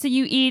plants that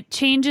you eat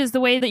changes the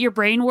way that your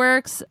brain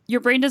works.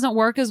 Your brain doesn't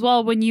work as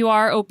well when you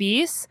are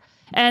obese.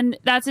 And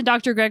that's in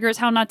Dr. Greger's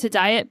How Not to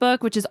Diet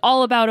book, which is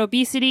all about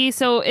obesity.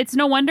 So it's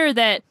no wonder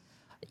that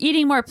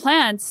eating more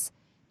plants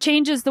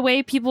changes the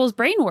way people's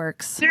brain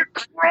works. They're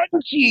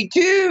crunchy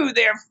too.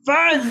 They're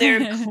fun. They're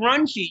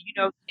crunchy.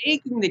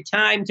 Taking the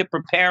time to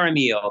prepare a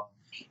meal.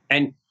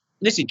 And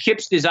listen,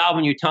 chips dissolve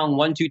in your tongue,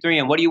 1, 2, 3.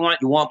 And what do you want?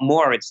 You want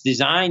more. It's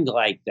designed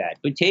like that.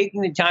 But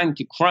taking the time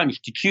to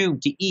crunch, to chew,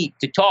 to eat,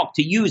 to talk,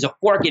 to use a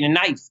fork and a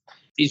knife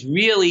is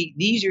really,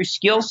 these are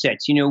skill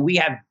sets. We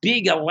have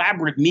big,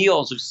 elaborate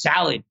meals of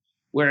salad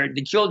where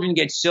the children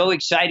get so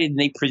excited and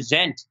they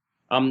present.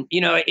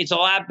 It's a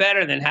lot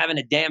better than having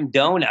a damn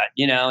donut,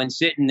 and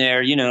sitting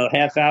there,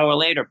 half hour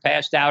later,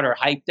 passed out or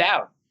hyped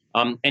out.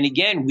 And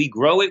again, we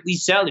grow it, we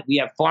sell it. We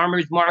have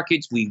farmers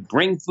markets. We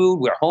bring food.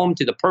 We're home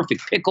to the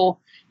perfect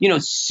pickle.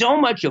 So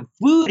much of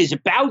food is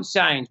about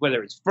science,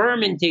 whether it's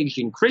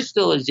fermentation,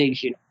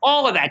 crystallization,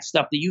 all of that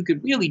stuff that you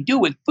could really do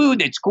with food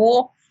that's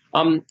cool.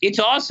 It's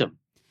awesome.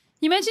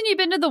 You mentioned you've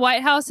been to the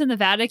White House and the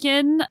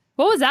Vatican.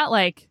 What was that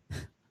like?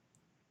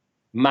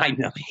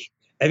 Mind-numbing.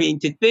 I mean,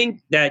 to think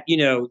that,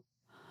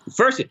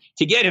 first,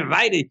 to get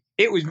invited,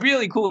 it was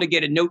really cool to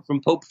get a note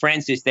from Pope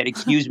Francis that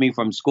excused me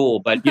from school.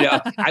 But,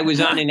 I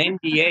was on an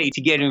NDA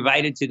to get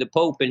invited to the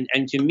Pope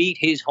and to meet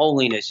His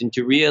Holiness and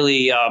to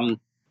really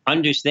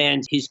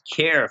understand his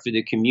care for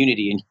the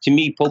community. And to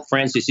me, Pope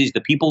Francis is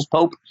the people's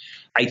Pope.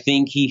 I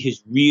think he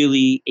has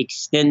really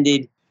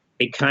extended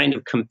a kind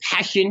of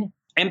compassion,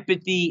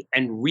 empathy,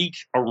 and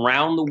reach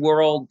around the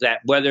world that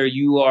whether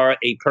you are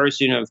a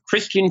person of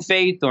Christian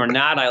faith or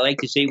not, I like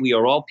to say we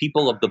are all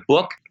people of the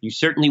book. You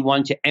certainly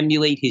want to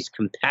emulate his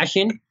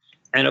compassion.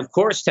 And of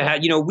course, to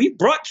have, we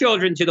brought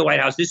children to the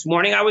White House this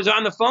morning. I was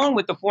on the phone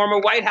with the former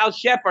White House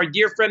chef, our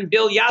dear friend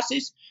Bill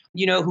Yassis,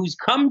 who's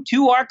come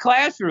to our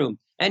classroom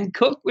and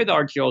cooked with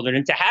our children.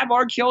 And to have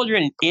our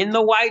children in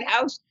the White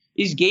House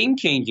is game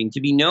changing.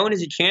 To be known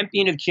as a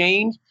champion of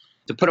change,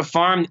 to put a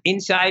farm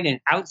inside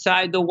and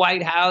outside the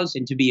White House,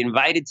 and to be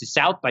invited to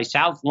South by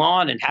South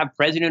Lawn and have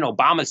President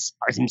Obama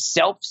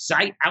himself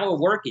cite our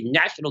work in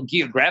National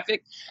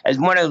Geographic as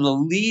one of the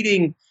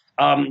leading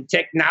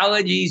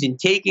technologies in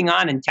taking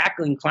on and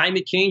tackling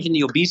climate change and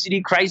the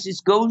obesity crisis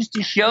goes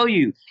to show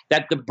you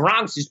that the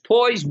Bronx is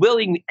poised,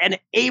 willing, and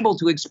able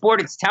to export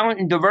its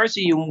talent and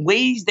diversity in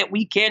ways that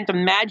we can't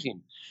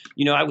imagine.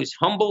 I was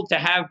humbled to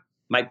have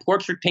my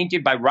portrait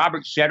painted by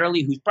Robert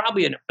Shetterly, who's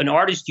probably an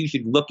artist you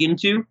should look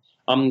into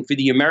for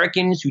the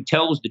Americans Who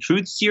Tells the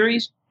Truth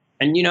series.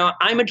 And,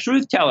 I'm a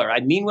truth teller.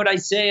 I mean what I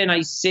say and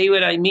I say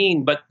what I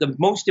mean. But the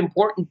most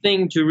important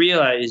thing to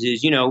realize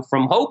is,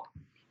 from hope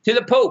to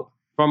the Pope,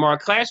 from our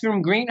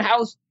classroom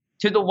greenhouse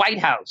to the White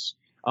House,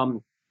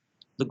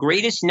 the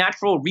greatest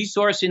natural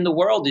resource in the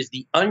world is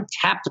the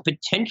untapped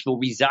potential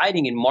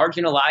residing in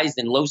marginalized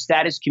and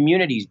low-status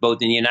communities,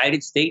 both in the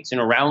United States and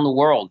around the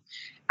world.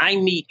 I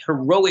meet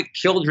heroic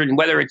children,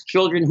 whether it's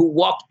children who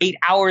walked 8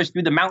 hours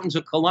through the mountains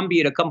of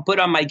Colombia to come put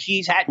on my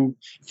cheese hat and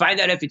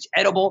find out if it's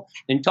edible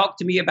and talk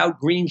to me about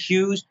green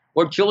shoes,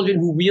 or children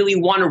who really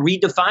want to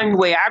redefine the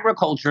way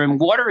agriculture and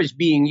water is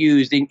being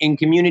used in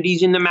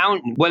communities in the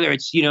mountain, whether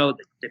it's,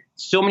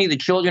 so many of the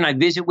children I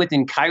visit with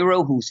in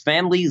Cairo whose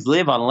families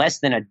live on less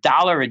than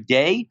 $1 a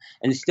day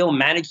and still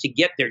manage to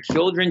get their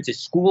children to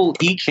school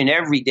each and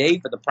every day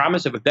for the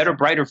promise of a better,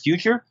 brighter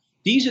future.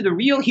 These are the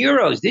real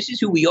heroes. This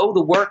is who we owe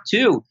the work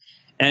to.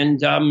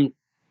 And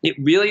it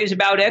really is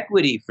about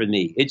equity for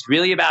me. It's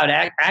really about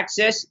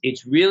access.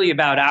 It's really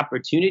about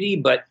opportunity.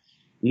 But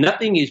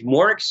nothing is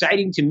more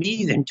exciting to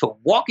me than to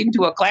walk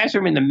into a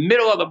classroom in the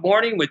middle of the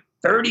morning with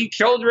 30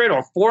 children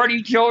or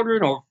 40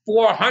 children or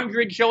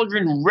 400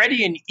 children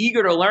ready and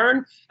eager to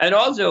learn, and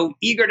also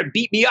eager to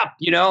beat me up,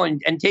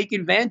 and take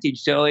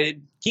advantage. So it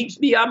keeps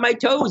me on my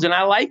toes, and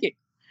I like it.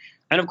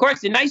 And of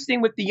course, the nice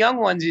thing with the young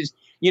ones is,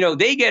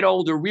 they get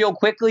older real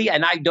quickly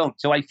and I don't.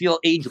 So I feel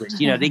ageless.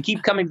 They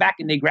keep coming back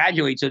and they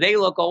graduate. So they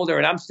look older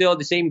and I'm still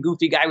the same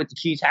goofy guy with the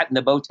cheese hat and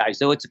the bow tie.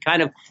 So it's a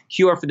kind of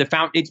cure for the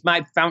fountain. It's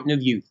my fountain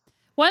of youth.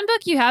 One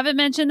book you haven't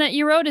mentioned that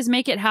you wrote is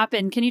Make It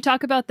Happen. Can you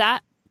talk about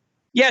that?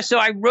 Yeah, so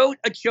I wrote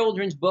a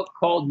children's book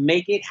called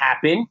Make It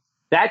Happen.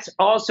 That's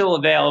also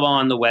available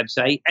on the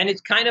website. And it's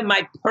kind of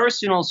my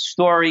personal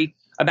story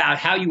about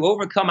how you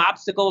overcome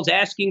obstacles,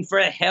 asking for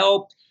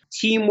help,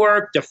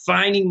 teamwork,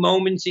 defining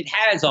moments. It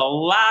has a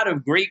lot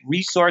of great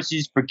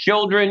resources for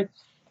children.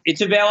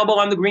 It's available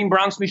on the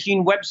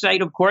GreenBronxMachine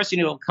website, of course, and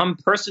it'll come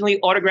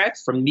personally autographed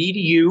from me to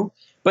you.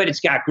 But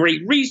it's got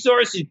great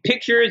resources,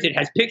 pictures. It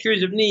has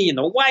pictures of me in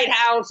the White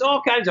House,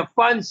 all kinds of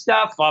fun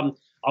stuff.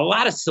 a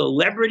lot of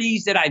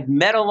celebrities that I've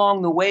met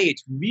along the way.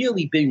 It's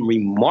really been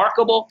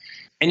remarkable.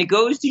 And it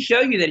goes to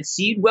show you that a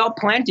seed well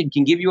planted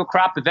can give you a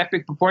crop of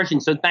epic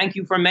proportions. So thank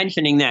you for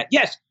mentioning that.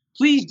 Yes,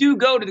 please do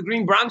go to the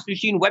Green Bronx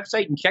Machine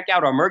website and check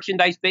out our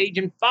merchandise page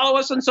and follow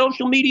us on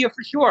social media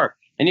for sure.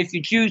 And if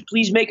you choose,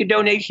 please make a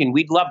donation.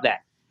 We'd love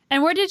that.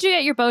 And where did you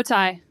get your bow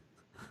tie?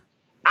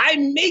 I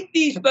make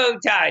these bow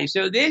ties.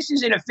 So this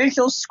is an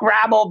official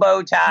Scrabble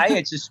bow tie.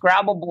 It's a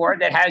Scrabble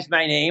board that has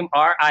my name,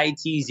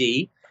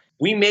 RITZ.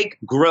 We make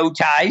grow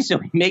ties. So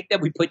we make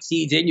them, we put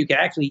seeds in. You can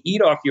actually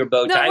eat off your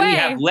bow tie. No way. We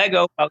have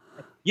Lego.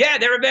 Yeah,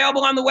 they're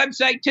available on the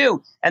website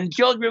too. And the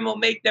children will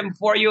make them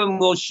for you and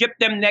we'll ship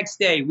them next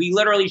day. We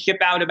literally ship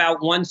out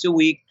about once a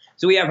week.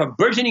 So we have a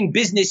burgeoning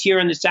business here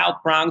in the South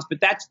Bronx, but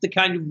that's the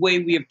kind of way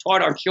we have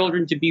taught our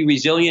children to be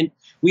resilient.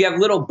 We have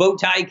little bow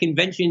tie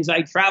conventions.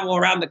 I travel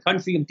around the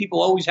country and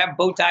people always have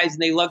bow ties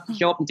and they love to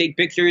show up and take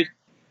pictures.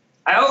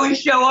 I always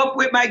show up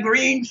with my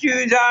green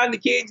shoes on. The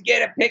kids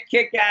get a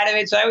kick out of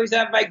it. So I always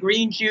have my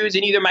green shoes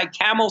and either my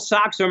camel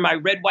socks or my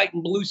red, white,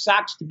 and blue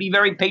socks to be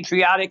very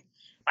patriotic.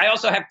 I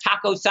also have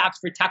taco socks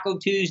for Taco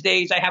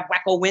Tuesdays. I have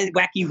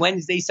Wacky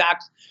Wednesday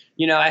socks.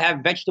 You know, I have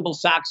vegetable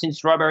socks and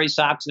strawberry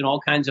socks and all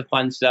kinds of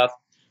fun stuff.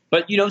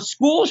 But, you know,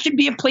 school should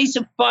be a place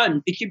of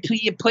fun. It should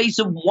be a place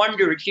of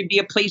wonder. It should be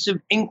a place of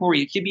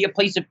inquiry. It should be a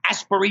place of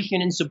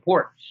aspiration and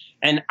support.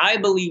 And I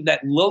believe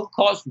that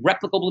low-cost,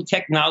 replicable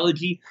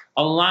technology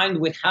aligned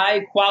with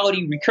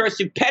high-quality,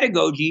 recursive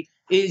pedagogy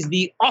is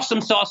the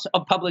awesome sauce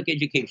of public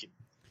education.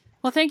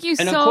 Well, thank you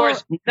And of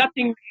course,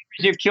 nothing matters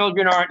if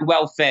children aren't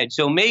well fed.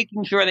 So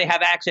making sure they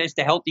have access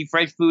to healthy,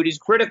 fresh food is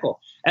critical.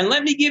 And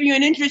let me give you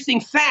an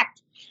interesting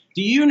fact.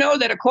 Do you know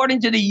that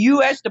according to the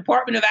U.S.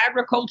 Department of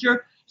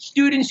Agriculture,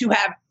 students who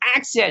have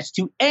access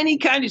to any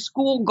kind of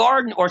school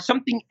garden or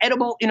something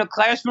edible in a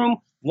classroom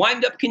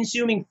wind up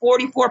consuming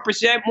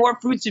 44% more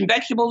fruits and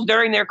vegetables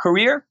during their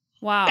career?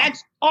 Wow.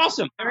 That's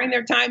awesome during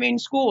their time in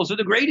school. So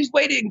the greatest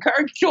way to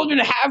encourage children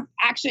to have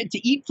access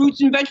to eat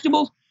fruits and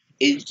vegetables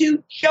is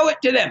to show it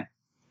to them.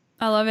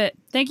 I love it.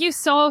 Thank you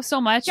so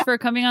much for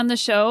coming on the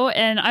show.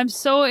 And I'm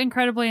so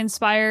incredibly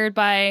inspired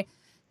by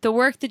the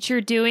work that you're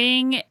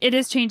doing. It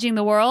is changing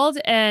the world.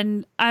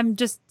 And I'm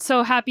just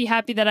so happy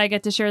that I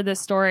get to share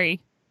this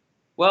story.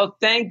 Well,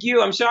 thank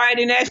you. I'm sorry I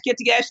didn't get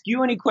to ask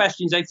you any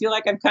questions. I feel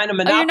like I'm kind of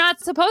You're not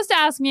supposed to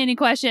ask me any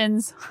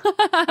questions.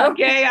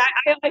 Okay.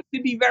 I like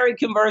to be very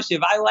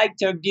conversive. I like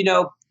to, you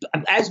know,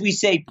 as we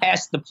say,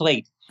 pass the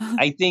plate.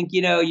 I think,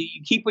 you know,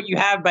 you keep what you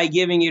have by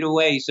giving it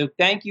away. So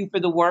thank you for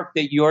the work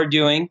that you're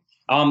doing.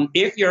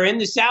 If you're in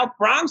the South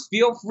Bronx,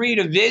 feel free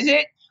to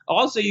visit.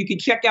 Also, you can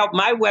check out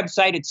my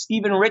website at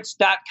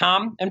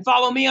StephenRitz.com and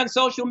follow me on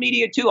social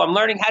media, too. I'm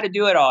learning how to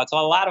do it all. It's a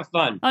lot of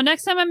fun. Oh,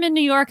 next time I'm in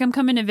New York, I'm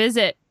coming to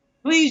visit.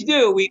 Please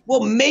do.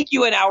 We'll make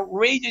you an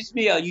outrageous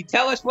meal. You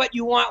tell us what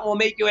you want, we'll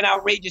make you an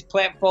outrageous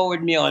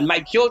plant-forward meal. And my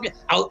children,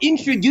 I'll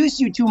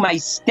introduce you to my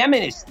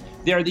STEMinists.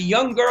 They're the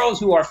young girls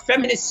who are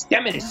feminist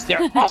STEMinists.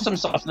 They're awesome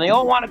sauce, and they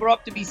all want to grow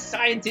up to be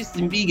scientists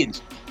and vegans.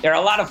 They're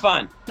a lot of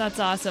fun. That's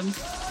awesome.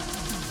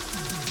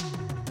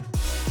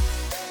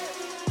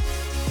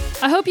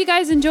 I hope you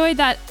guys enjoyed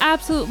that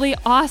absolutely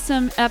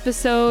awesome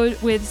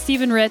episode with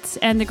Stephen Ritz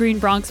and the Green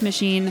Bronx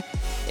Machine.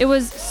 It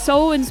was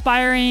so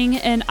inspiring,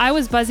 and I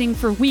was buzzing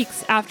for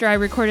weeks after I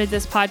recorded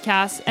this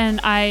podcast,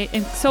 and I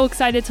am so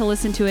excited to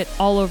listen to it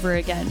all over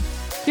again.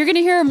 You're going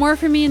to hear more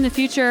from me in the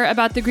future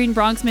about the Green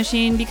Bronx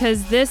Machine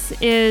because this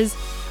is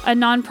a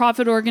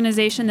nonprofit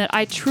organization that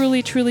I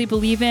truly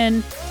believe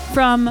in.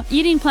 From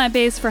eating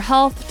plant-based for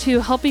health to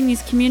helping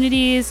these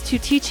communities to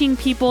teaching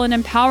people and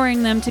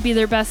empowering them to be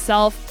their best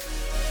self,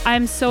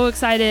 I'm so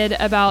excited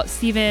about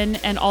Stephen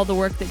and all the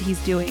work that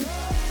he's doing.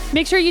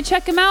 Make sure you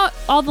check him out.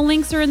 All the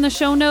links are in the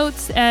show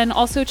notes, and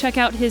also check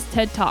out his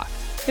TED Talk.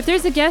 If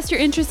there's a guest you're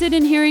interested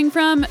in hearing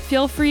from,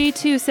 feel free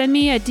to send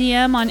me a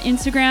DM on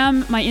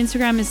Instagram. My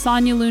Instagram is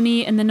Sonia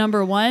Looney and the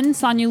number 1,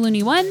 Sonia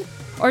Looney 1,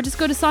 or just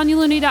go to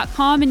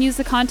sonialooney.com and use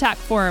the contact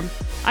form.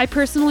 I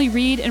personally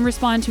read and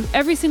respond to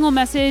every single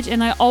message,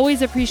 and I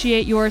always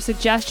appreciate your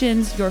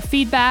suggestions, your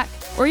feedback,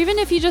 or even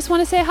if you just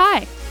want to say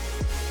hi.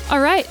 All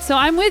right, so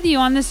I'm with you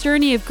on this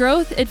journey of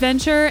growth,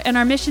 adventure, and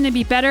our mission to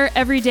be better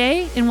every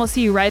day, and we'll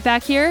see you right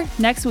back here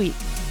next week.